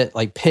 to get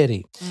like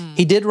pity.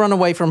 He did run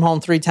away from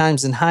home 3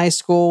 times in high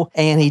school,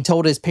 and he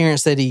told his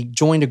parents that he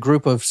joined a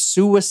group of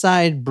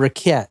suicide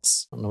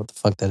briquettes. I don't know what the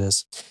fuck that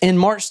is. In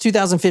March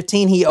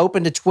 2015, he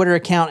opened a Twitter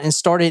account and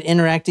started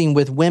interacting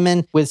with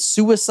women with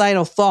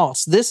suicidal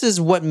thoughts. This is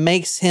what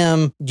makes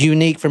him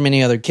unique from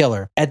any other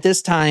killer. At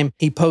this time,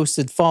 he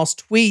posted false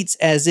tweets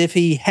as if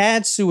he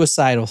had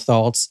suicidal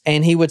thoughts,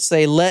 and he would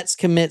say, let's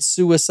commit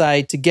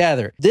suicide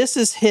together. This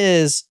is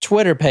his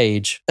Twitter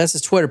page. That's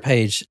his Twitter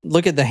page.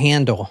 Look at the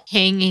handle.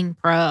 Hanging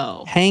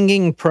Pro.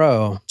 Hanging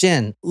Pro.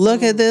 Jen,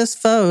 look at this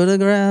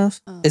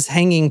photograph. It's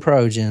Hanging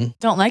Pro, Jen.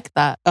 Don't like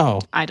that.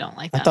 Oh. I don't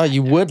like I that. thought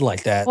you would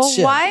like that. Well,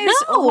 Shit.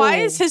 why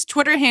is his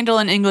Twitter handle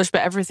in English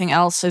but everything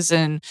else is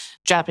in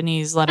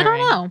Japanese I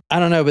lettering? don't know. I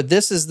don't know, but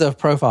this is the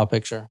profile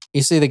picture.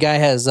 You see the guy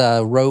has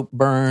rope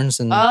burns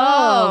and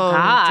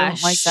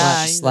gosh. Don't like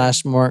that.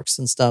 slash marks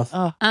and stuff.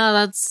 Oh,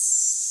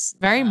 That's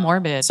very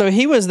morbid. So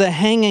he was the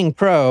Hanging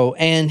Pro,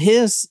 and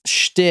his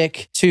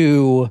shtick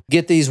to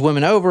get these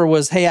women over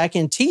was, hey, I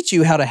can teach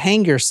you how to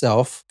hang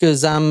yourself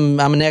because I'm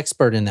an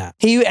expert in that.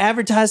 He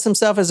advertised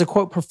himself as a,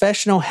 quote,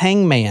 professional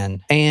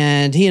hangman,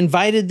 and he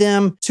invited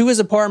them to his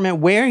apartment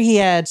where he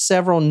had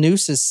several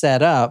nooses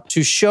set up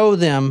to show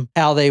them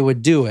how they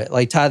would do it.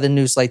 Like tie the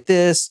noose like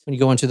this when you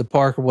go into the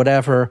park or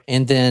whatever,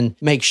 and then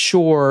make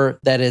sure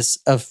that it's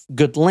of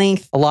good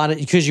length.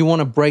 Because you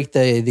want to break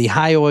the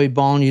hyoid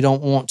bone. You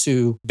don't want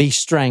to be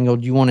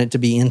strangled. You want it to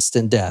be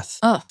instant death.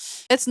 Oh,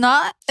 it's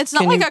not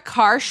Can like you- a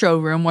car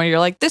showroom where you're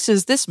like, this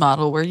is this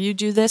model where you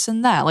do this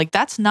and that. Like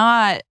that's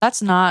not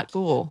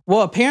cool.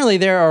 Well, apparently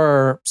there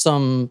are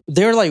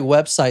like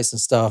websites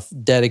and stuff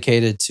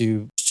dedicated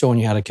to showing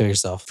you how to kill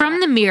yourself. From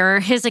the Mirror,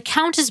 his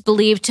account is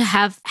believed to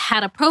have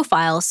had a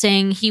profile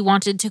saying he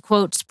wanted to,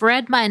 quote,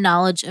 spread my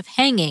knowledge of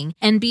hanging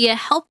and be a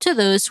help to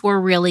those who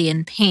are really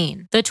in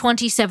pain. The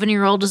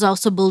 27-year-old is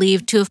also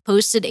believed to have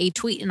posted a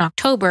tweet in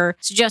October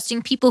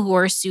suggesting people who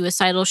are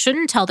suicidal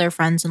shouldn't tell their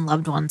friends and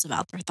loved ones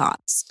about their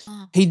thoughts.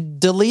 He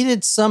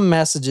deleted some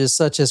messages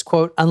such as,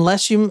 quote,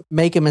 unless you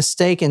make a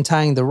mistake in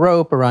tying the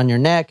rope around your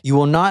neck, you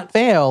will not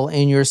fail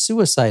in your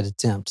suicide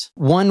attempt.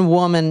 One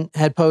woman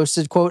had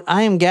posted, quote,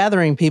 I am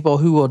gathering people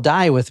who will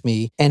die with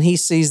me. And he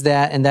sees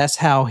that, and that's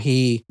how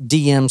he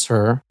DMs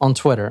her on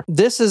Twitter.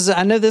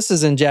 I know this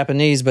is in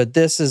Japanese, but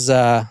this is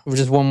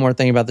just one more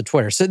thing about the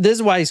Twitter. So this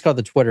is why he's called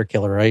the Twitter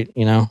killer, right?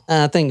 You know,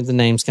 I think the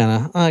name's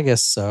I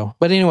guess so.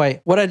 But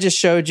anyway, what I just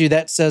showed you,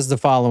 that says the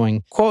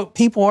following, quote,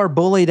 people are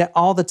bullied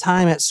all the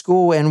time at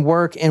school and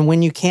work. And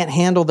when you can't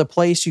handle the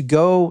place you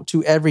go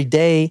to every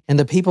day and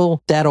the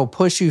people that'll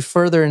push you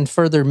further and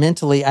further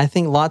mentally, I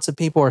think lots of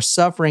people are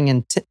suffering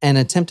and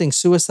attempting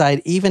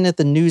suicide, even if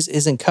the news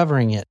isn't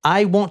covering it.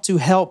 I want to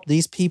help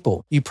these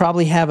people. You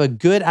probably have a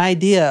good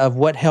idea of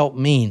what help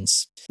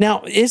means.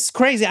 Now, it's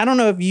crazy. I don't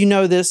know if you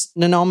know this,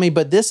 Nanomi,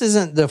 but this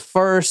isn't the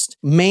first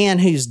man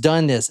who's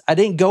done this. I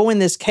didn't go in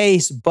this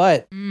case,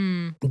 but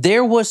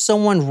there was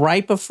someone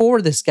right before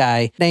this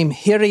guy named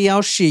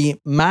Shiraishi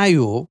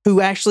Mayu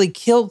who actually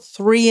killed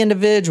 3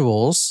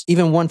 individuals,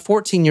 even one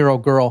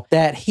 14-year-old girl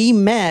that he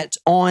met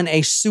on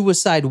a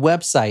suicide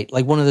website,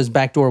 like one of those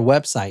backdoor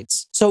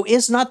websites. So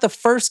it's not the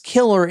first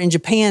killer in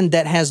Japan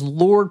that has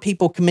lured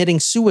people committing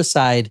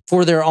suicide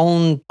for their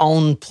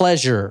own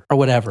pleasure or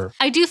whatever.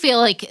 I do feel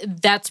like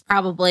that's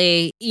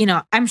probably,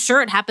 I'm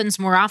sure it happens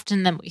more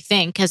often than we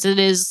think because it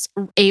is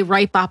a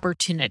ripe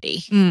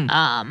opportunity.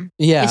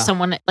 Yeah. If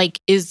someone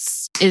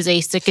is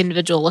a sick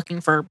individual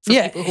looking for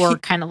people who are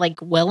kind of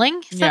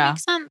willing, if that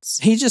makes sense.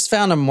 He just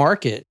found a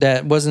market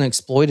that wasn't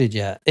exploited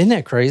yet. Isn't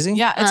that crazy?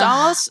 Yeah,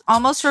 it's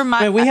almost for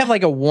my. We have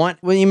like a want.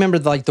 Well, you remember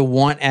the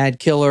want ad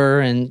killer,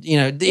 and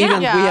we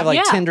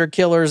have Tinder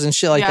killers and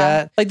shit like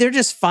that. Like they're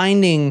just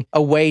finding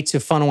a way to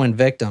funnel in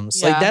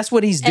victims. Like that's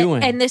what he's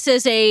doing. And this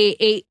is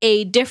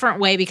a different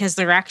way because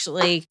they're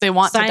actually they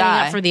want signing to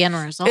die up for the end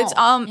result. It's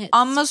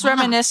almost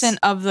reminiscent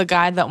of the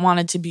guy that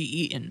wanted to be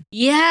eaten.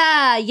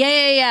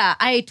 Yeah.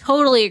 I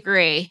totally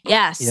agree.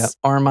 Yes. Yeah,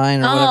 Armine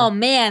or whatever. Oh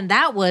man,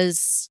 that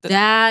was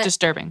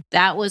disturbing.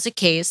 That was a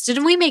case.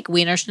 Didn't we make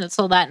Wiener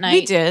Schnitzel that night?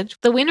 We did.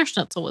 The Wiener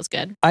Schnitzel was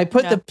good. I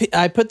put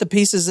the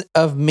pieces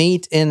of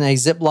meat in a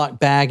Ziploc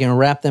bag and and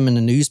wrap them in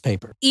a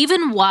newspaper.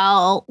 Even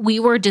while we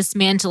were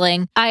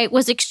dismantling, I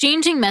was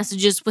exchanging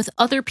messages with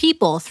other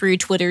people through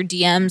Twitter,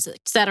 DMs,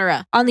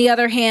 etc. On the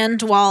other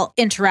hand, while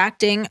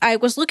interacting, I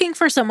was looking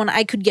for someone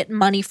I could get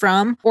money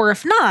from, or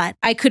if not,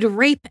 I could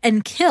rape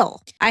and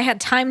kill. I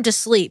had time to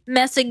sleep.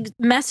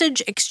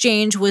 Message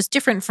exchange was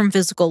different from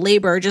physical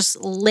labor, just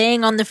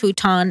laying on the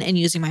futon and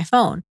using my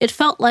phone. It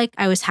felt like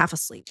I was half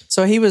asleep.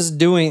 So he was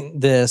doing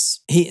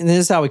this. And this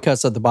is how he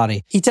cuts up the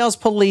body. He tells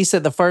police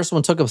that the first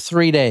one took him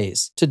 3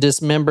 days to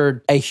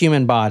dismember a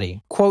human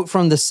body. Quote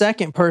from the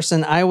second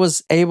person, I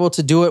was able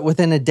to do it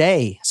within a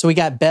day. So he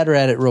got better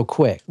at it real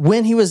quick.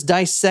 When he was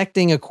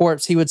dissecting a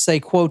corpse, he would say,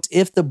 quote,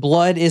 if the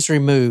blood is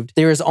removed,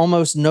 there is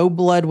almost no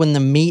blood when the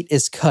meat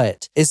is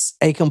cut. It's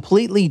a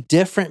completely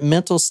different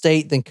mental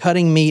state than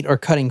cutting meat or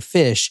cutting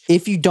fish.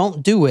 If you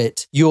don't do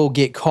it, you'll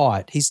get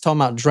caught. He's talking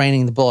about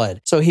draining the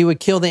blood. So he would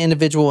kill the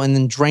individual and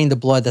then drain the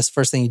blood. That's the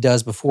first thing he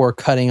does before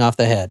cutting off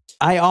the head.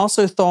 I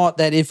also thought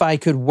that if I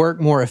could work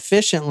more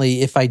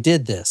efficiently if I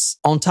did this.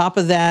 On top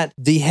of that,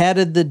 the head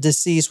of the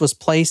deceased was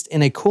placed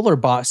in a cooler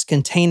box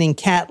containing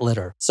cat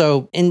litter.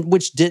 So,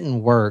 which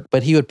didn't work,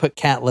 but he would put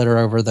cat litter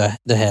over the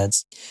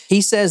heads.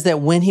 He says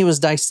that when he was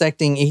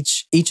dissecting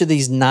each of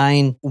these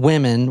 9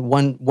 women,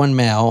 one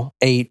male,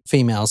 8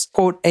 females,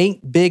 quote,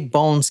 8 big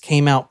bones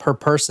came out per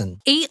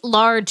person. 8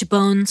 large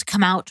bones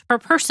come out per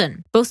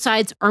person. Both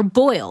sides are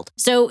boiled.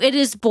 So it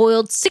is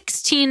boiled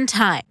 16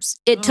 times.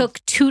 It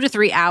took 2 to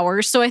 3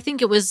 hours, so I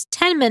think it was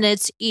 10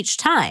 minutes each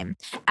time.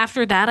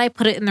 After that, I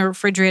put it in the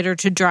refrigerator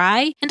to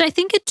dry, and I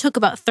think it took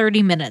about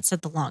 30 minutes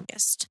at the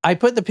longest. I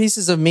put the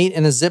pieces of meat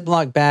in a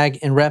Ziploc bag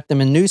and wrapped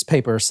them in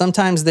newspaper.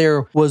 Sometimes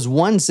there was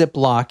 1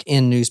 Ziploc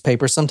in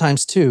newspaper,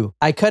 sometimes 2.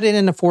 I cut it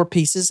into 4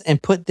 pieces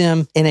and put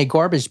them in a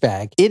garbage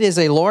bag. It is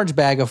a large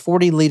bag of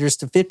 40 liters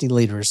to 50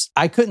 liters.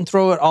 I couldn't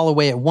throw it all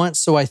away at once,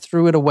 so I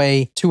threw it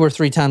away 2 or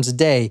 3 times a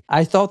day.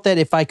 I thought that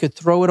if I could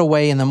throw it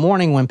away in the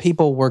morning when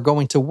people were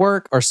going to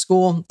work or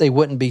school, they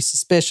wouldn't be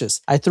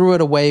suspicious. I threw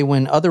it away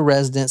when other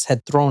residents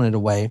had thrown it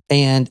away,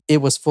 and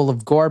it was full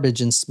of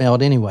garbage and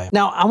smelled anyway.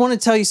 Now, I want to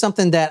tell you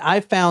something that I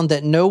found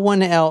that no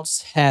one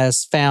else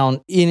has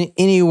found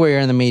anywhere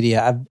in the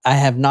media. I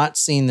have not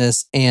seen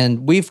this,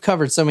 and we've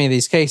covered so many of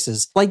these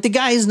cases. Like, the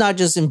guy is not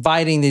just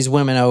inviting these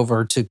women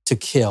over to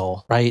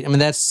kill, right? I mean,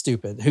 that's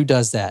stupid. Who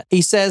does that?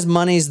 He says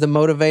money's the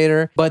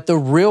motivator, but the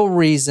real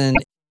reason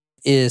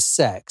is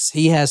sex.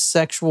 He has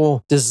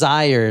sexual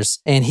desires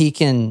and he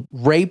can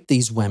rape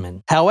these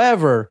women.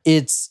 However,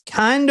 it's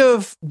kind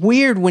of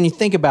weird when you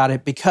think about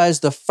it,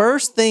 because the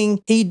first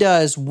thing he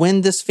does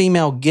when this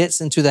female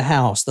gets into the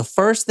house, the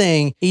first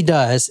thing he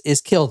does is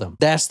kill them.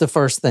 That's the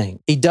first thing.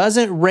 He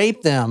doesn't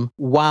rape them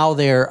while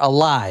they're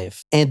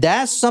alive. And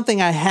that's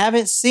something I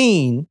haven't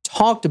seen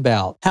talked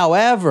about.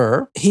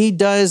 However, he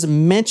does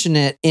mention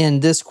it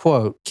in this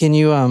quote. Can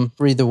you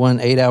read the one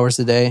 8 hours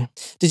a day?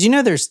 Did you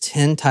know there's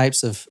 10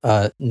 types of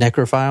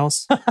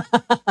necrophiles?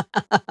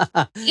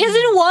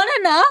 Isn't 1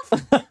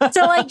 enough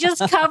to like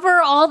just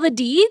cover all the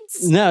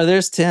deeds? No,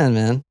 there's 10,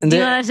 man. And Do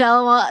you want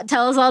to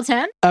tell us all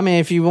 10? I mean,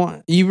 if you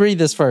want, you read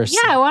this first.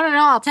 Yeah, I want to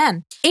know all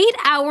 10. 8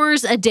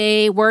 hours a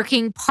day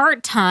working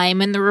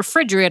part-time in the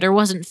refrigerator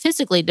wasn't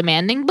physically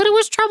demanding, but it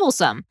was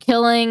troublesome.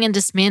 Killing and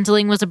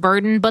dismantling was a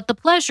burden, but the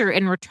pleasure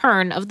in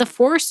return of the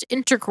forced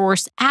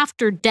intercourse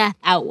after death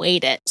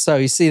outweighed it. So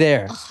you see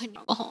there.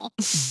 Oh,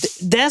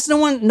 That's no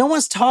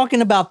one's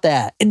talking about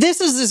that. This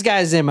is this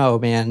guy's MO,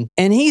 man.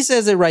 And he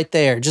says it right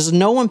there. Just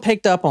no one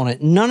picked up on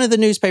it. None of the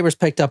newspapers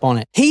picked up on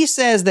it. He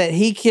says that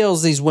he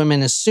kills these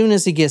women as soon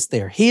as he gets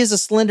there. He is a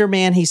slender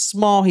man. He's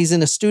small. He's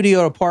in a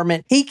studio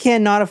apartment. He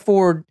cannot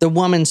afford the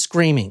woman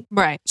screaming.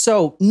 Right.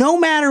 So no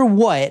matter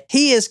what,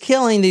 he is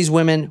killing these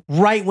women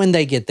right when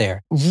they get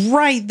there.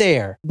 Right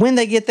there. When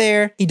they get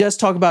there, he does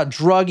talk about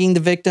drugging the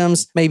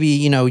victims. Maybe,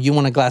 you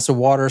want a glass of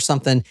water or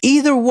something.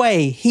 Either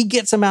way, he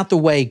gets them out the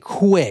way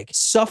quick,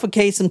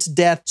 suffocates them to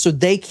death so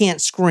they can't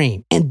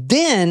scream. And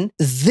then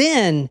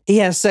he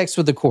has sex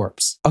with the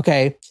corpse,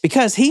 okay?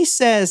 Because he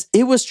says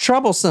it was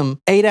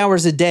troublesome 8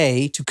 hours a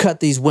day to cut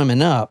these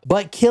women up,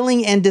 but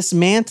killing and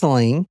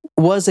dismantling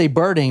was a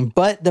burden,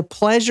 but the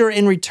pleasure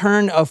in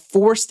return of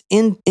forced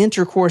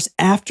intercourse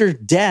after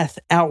death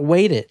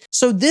outweighed it.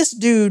 So this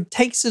dude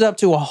takes it up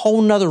to a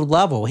whole nother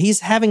level.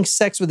 He's having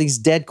sex with these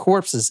dead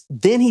corpses,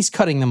 then he's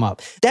cutting them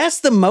up.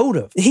 That's the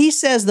motive. He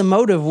says the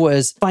motive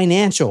was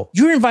financial.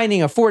 You're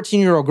inviting a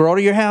 14-year-old girl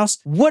to your house.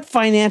 What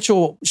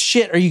financial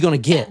shit are you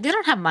going to get? They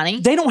don't have money.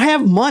 They don't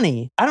have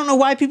money. I don't know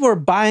why people are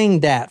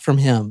buying that from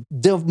him.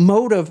 The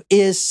motive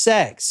is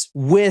sex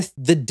with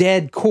the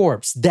dead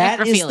corpse.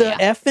 That is the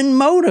effing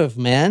motive,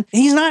 man.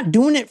 He's not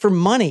doing it for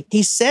money.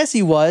 He says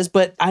he was,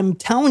 but I'm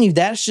telling you,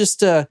 that's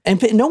just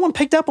and no one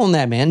picked up on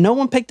that, man. No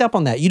one picked up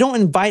on that. You don't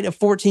invite a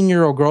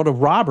 14-year-old girl to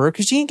rob her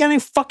because she ain't got any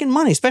fucking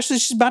money, especially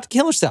if she's about to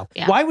kill herself.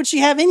 Yeah. Why would she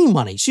have any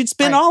money? She'd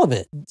spend all of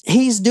it.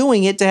 He's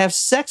doing it to have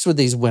sex with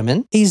these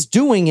women. He's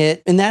doing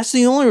it, and that's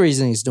the only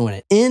reason he's doing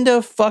it. End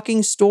of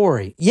fucking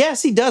story.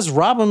 Yes, he does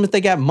rob them if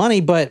they got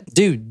money, but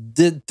dude,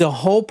 The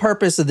whole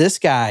purpose of this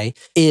guy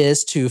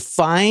is to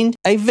find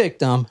a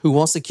victim who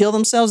wants to kill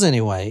themselves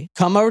anyway,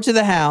 come over to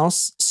the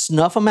house,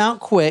 snuff them out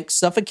quick,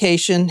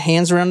 suffocation,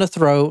 hands around the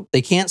throat.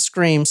 They can't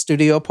scream,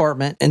 studio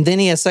apartment. And then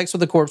he has sex with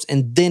the corpse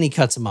and then he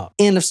cuts them up.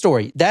 End of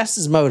story. That's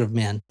his motive,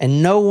 man.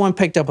 And no one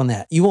picked up on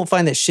that. You won't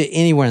find that shit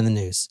anywhere in the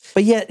news.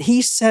 But yet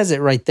he says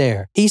it right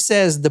there. He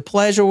says the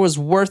pleasure was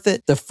worth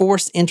it. The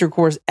forced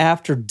intercourse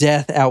after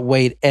death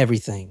outweighed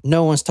everything.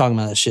 No one's talking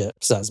about that shit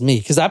besides me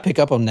because I pick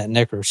up on that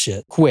necro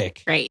shit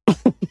quick. Great.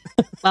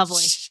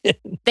 Lovely. Shit.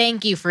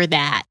 Thank you for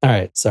that. All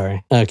right.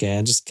 Sorry. Okay.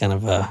 I just kind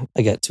of,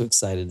 I got too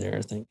excited there,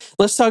 I think.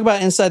 Let's talk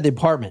about inside the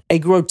apartment. A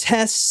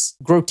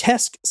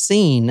grotesque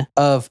scene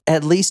of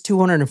at least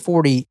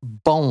 240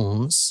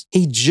 bones.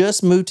 He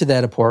just moved to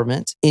that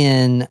apartment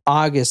in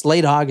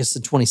late August the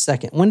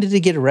 22nd. When did he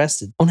get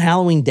arrested? On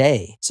Halloween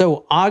Day.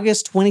 So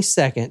August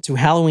 22nd to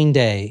Halloween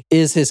Day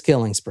is his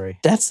killing spree.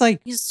 That's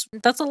like,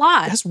 that's a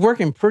lot. that's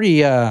working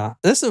pretty,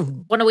 that's a,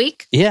 One a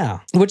week? yeah,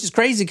 which is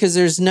crazy because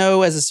there's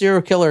no, as a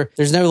serial killer,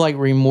 there's no like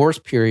remorse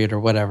period or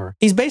whatever.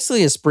 He's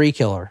basically a spree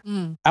killer.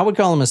 I would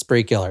call him a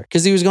spree killer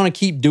because he was going to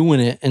keep doing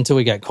it until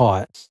he got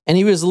caught. And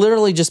he was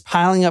literally just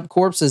piling up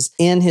corpses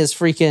in his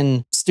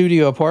freaking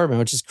studio apartment,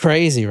 which is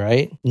crazy,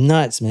 right?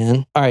 Nuts,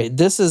 man. All right,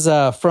 this is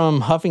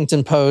from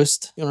Huffington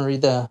Post. You want to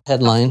read the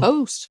headline?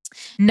 Post.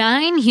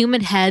 9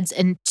 human heads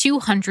and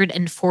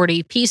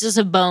 240 pieces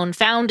of bone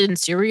found in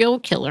serial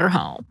killer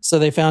home. So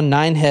they found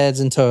 9 heads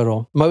in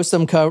total. Most of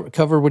them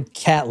covered with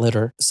cat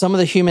litter. Some of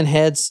the human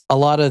heads, a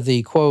lot of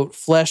the, quote,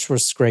 flesh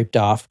was scraped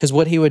off because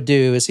what he would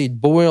do is he'd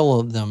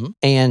boil them.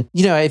 And,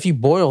 you know, if you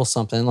boil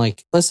something,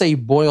 like let's say you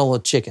boil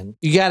a chicken,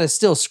 you got to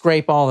still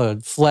scrape all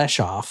the flesh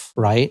off,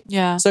 right?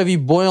 Yeah. So if you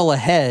boil a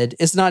head,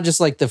 it's not just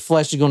like the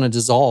flesh is going to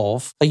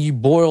dissolve. Like you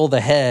boil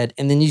the head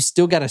and then you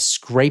still got to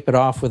scrape it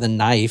off with a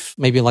knife,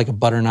 maybe like a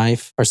butter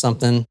knife or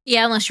something.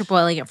 Yeah, unless you're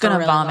boiling it for I'm a gonna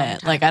really long vomit.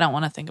 time. Like I don't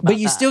want to think about But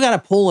you that. still got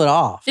to pull it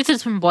off. If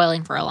it's been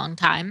boiling for a long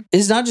time,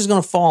 It's not just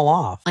going to fall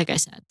off. like I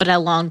said, but a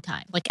long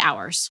time, like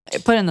hours.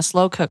 Put it in the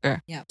slow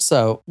cooker.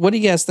 So what do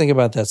you guys think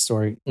about that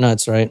story?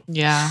 Nuts, right?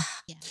 Yeah.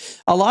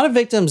 A lot of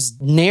victims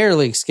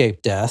narrowly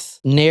escaped death,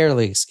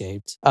 narrowly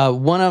escaped.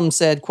 One of them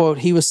said, quote,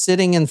 he was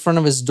sitting in front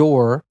of his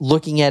door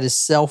looking at his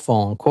cell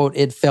phone. Quote,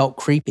 it felt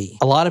creepy.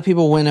 A lot of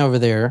people went over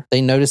there.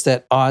 They noticed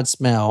that odd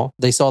smell.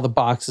 They saw the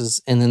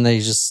boxes and then they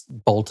just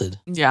bolted.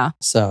 Yeah.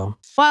 So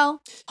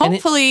Well, And it-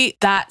 hopefully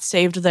that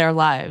saved their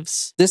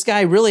lives. this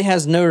guy really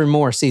has no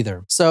remorse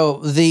either. So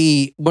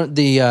the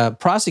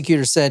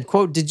prosecutor said,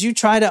 quote, did you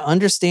try to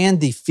understand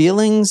the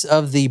feelings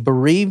of the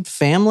bereaved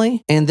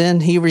family? And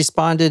then he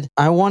responded,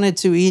 I wanted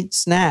to eat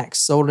snacks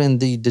sold in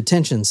the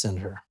detention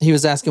center. He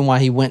was asking why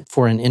he went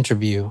for an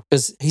interview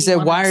because he said,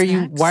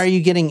 wanted why are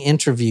you getting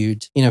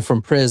interviewed,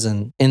 from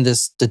prison in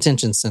this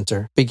detention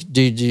center?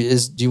 Do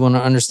you want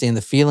to understand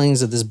the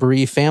feelings of this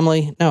bereaved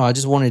family? No, I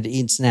just wanted to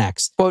eat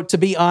snacks. Quote, to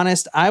be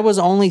honest, I was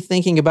only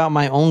thinking about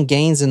my own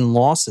gains and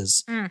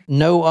losses,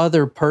 no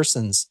other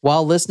person's.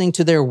 While listening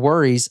to their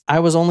worries, I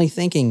was only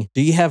thinking,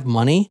 do you have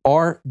money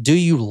or do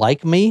you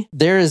like me?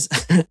 There's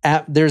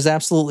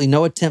absolutely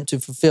no attempt to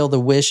fulfill the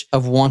wish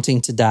of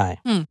wanting to die.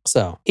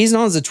 So he's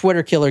known as a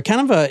Twitter killer.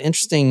 Kind of an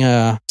interesting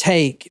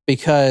take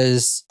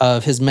because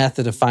of his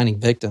method of finding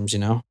victims,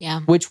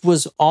 Yeah. which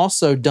was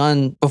also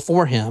done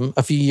before him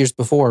a few years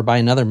before by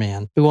another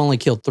man who only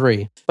killed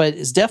 3. But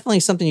it's definitely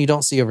something you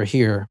don't see over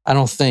here, I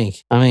don't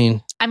think.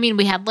 I mean,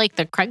 we had like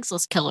the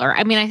Craigslist killer.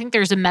 I think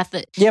there's a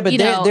method. yeah, but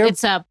They're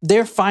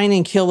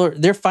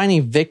they're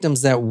finding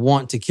victims that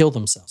want to kill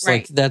themselves.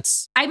 Right. Like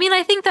that's,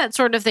 I think that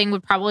sort of thing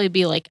would probably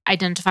be like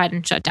identified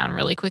and shut down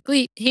really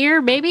quickly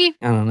here, maybe.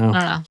 I don't know. I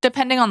don't know.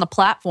 Depending on the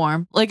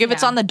platform. Like if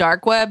it's Yeah. on the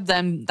dark web,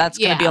 then that's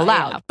going to be Yeah,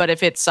 allowed. yeah. But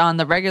if it's on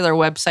the regular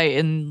website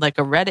in like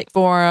a Reddit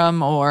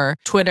forum or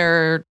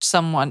Twitter,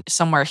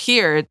 somewhere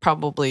here, it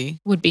probably.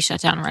 Would be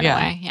shut down right Yeah.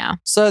 away. Yeah.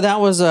 So that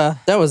was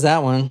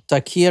that one.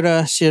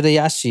 Takahiro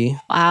Shiraishi.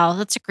 Wow,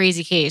 that's a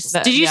crazy case.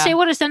 That- Did you yeah. say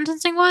what his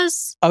sentencing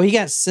was? Oh, he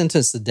got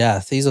sentenced to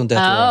death. He's on death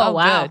row. Oh,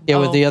 wow. good. Yeah,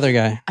 with Oh, the other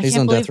guy. I He's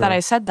can't on believe death row. that I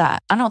said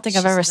that. I don't think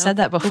I've ever said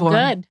that before.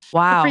 Good.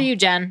 Wow. Good for you,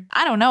 Jen.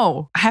 I don't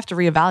know. I have to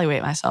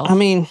reevaluate myself. I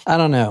mean, I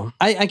don't know.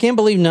 I can't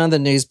believe none of the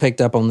news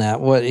picked up on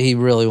that, what he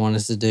really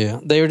wanted to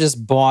do. They were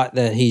just bought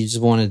that he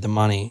just wanted the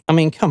money. I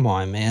mean, come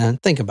on, man.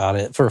 Think about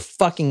it for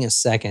fucking a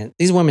second.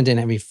 These women didn't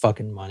have any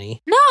fucking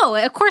money. No,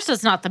 of course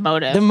that's not the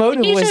motive. The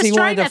motive He's was just he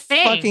wanted trying to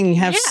think. fucking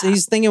have, Yeah.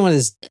 he's thinking with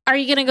his, Are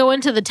you going to go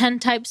into the 10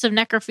 types of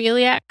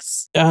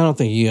necrophiliacs? I don't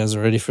think you guys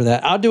are ready for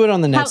that. I'll do it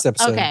on the next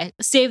episode. Okay,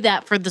 save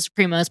that for the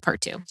Supremos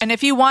part 2. and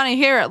if you want to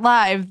hear it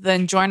live,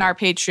 then join our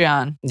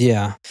Patreon.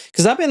 Yeah.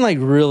 Because I've been like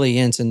really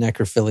into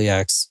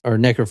necrophiliacs or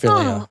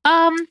necrophilia.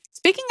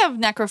 Speaking of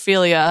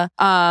necrophilia,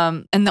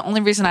 and the only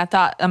reason I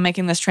thought I'm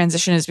making this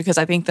transition is because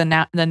I think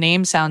the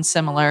name sounds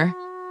similar.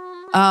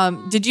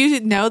 Did you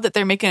know that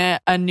they're making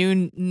a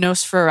new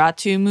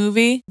Nosferatu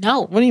movie?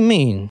 No. What do you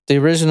mean? The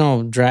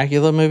original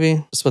Dracula movie?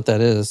 That's what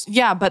that is.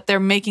 Yeah, but they're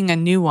making a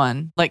new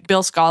one. Like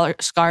Bill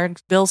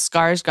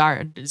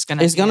Skarsgård is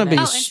gonna. It's gonna be.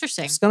 Oh,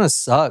 interesting. It's gonna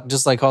suck,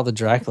 just like all the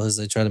Draculas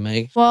they try to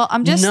make. Well,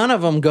 None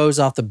of them goes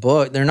off the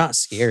book. They're not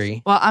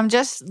scary. Well, I'm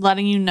just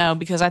letting you know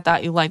because I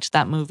thought you liked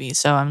that movie,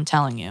 so I'm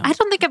telling you. I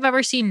don't think I've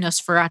ever seen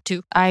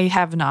Nosferatu. I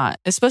have not.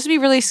 It's supposed to be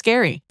really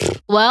scary.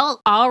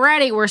 Well,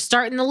 already we're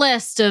starting the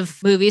list of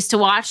movies to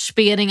watch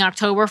beginning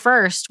October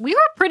 1st. We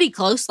were pretty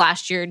close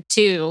last year,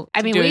 too.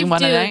 I mean, Doing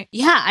one a night?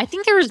 Yeah, I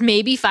think there was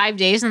maybe 5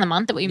 days in the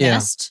month that we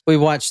missed. We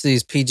watched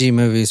these PG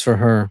movies for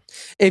her.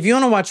 If you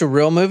want to watch a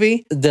real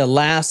movie, The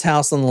Last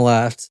House on the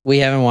Left, we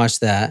haven't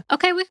watched that.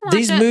 Okay, we can watch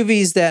These it.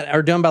 movies that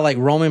are done by like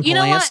Roman You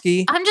know what?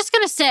 Polanski. I'm just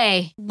going to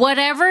say,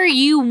 whatever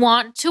you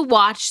want to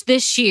watch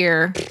this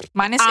year,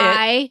 Minus it.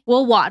 I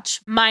will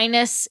watch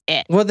minus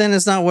it. Well, then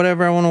it's not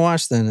whatever I want to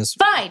watch. Then it's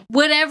Fine.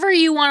 Whatever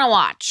you want to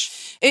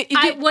watch.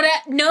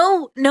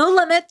 No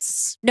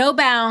limits, no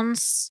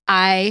bounds.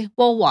 I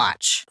will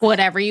watch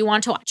whatever you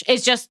want to watch.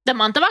 It's just the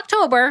month of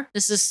October.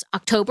 This is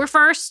October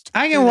 1st.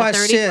 I through can the watch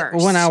shit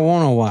 31st. when I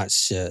want to watch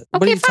shit.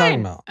 What are Okay, you talking fine.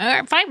 about? All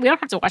right, fine. We don't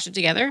have to watch it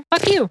together.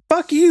 Fuck you.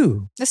 Fuck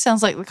you. This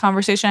sounds like the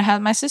conversation I had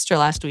with my sister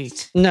last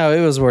week. No,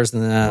 it was worse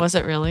than that. Was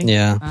it really?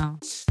 Yeah. Oh,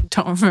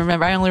 don't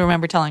remember. I only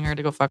remember telling her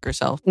to go fuck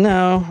herself.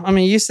 No, I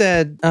mean you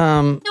said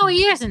No,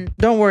 you guys.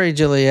 don't worry,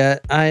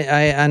 Juliet.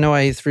 I know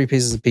I ate 3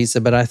 pieces of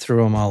pizza, but I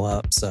threw them all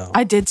up. So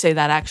I did say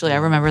that actually. I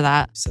remember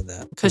that. You said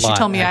that Because A she lot,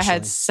 told me I actually.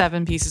 had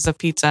 7 pieces of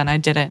pizza and I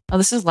didn't. Oh,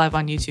 this is live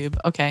on YouTube.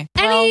 Okay.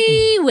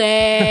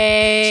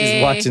 Anyway.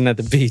 She's watching at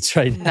the beach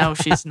right now. No,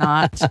 she's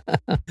not.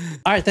 All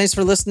right, thanks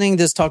for listening.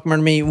 This Talk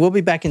Murder Me. We'll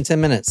be back in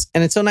 10 minutes.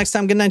 And until next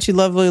time, good night, you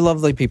lovely,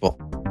 lovely people.